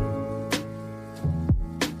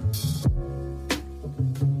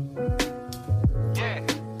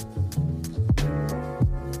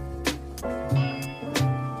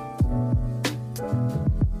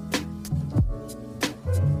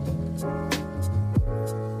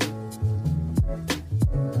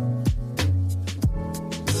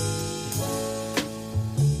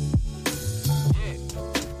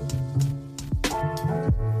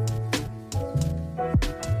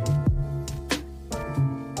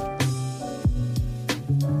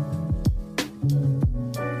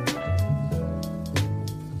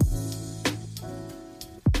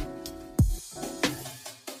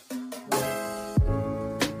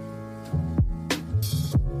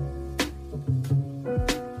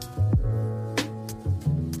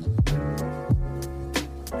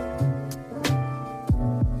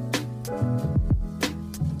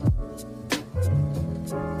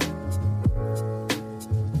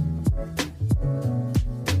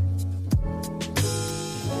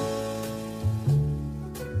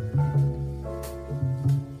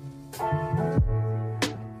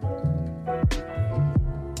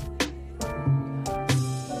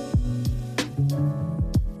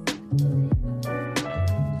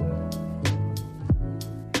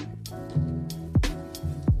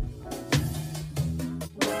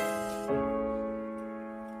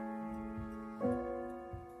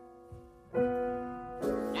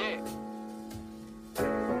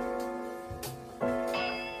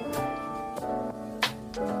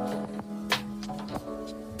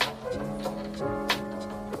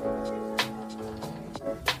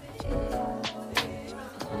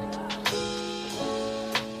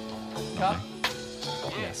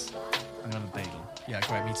 Yes. I'm going to have a bagel. Yeah,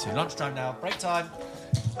 great. Me too. Lunchtime now. Break time.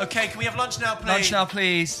 Okay, can we have lunch now, please? Lunch now,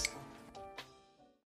 please.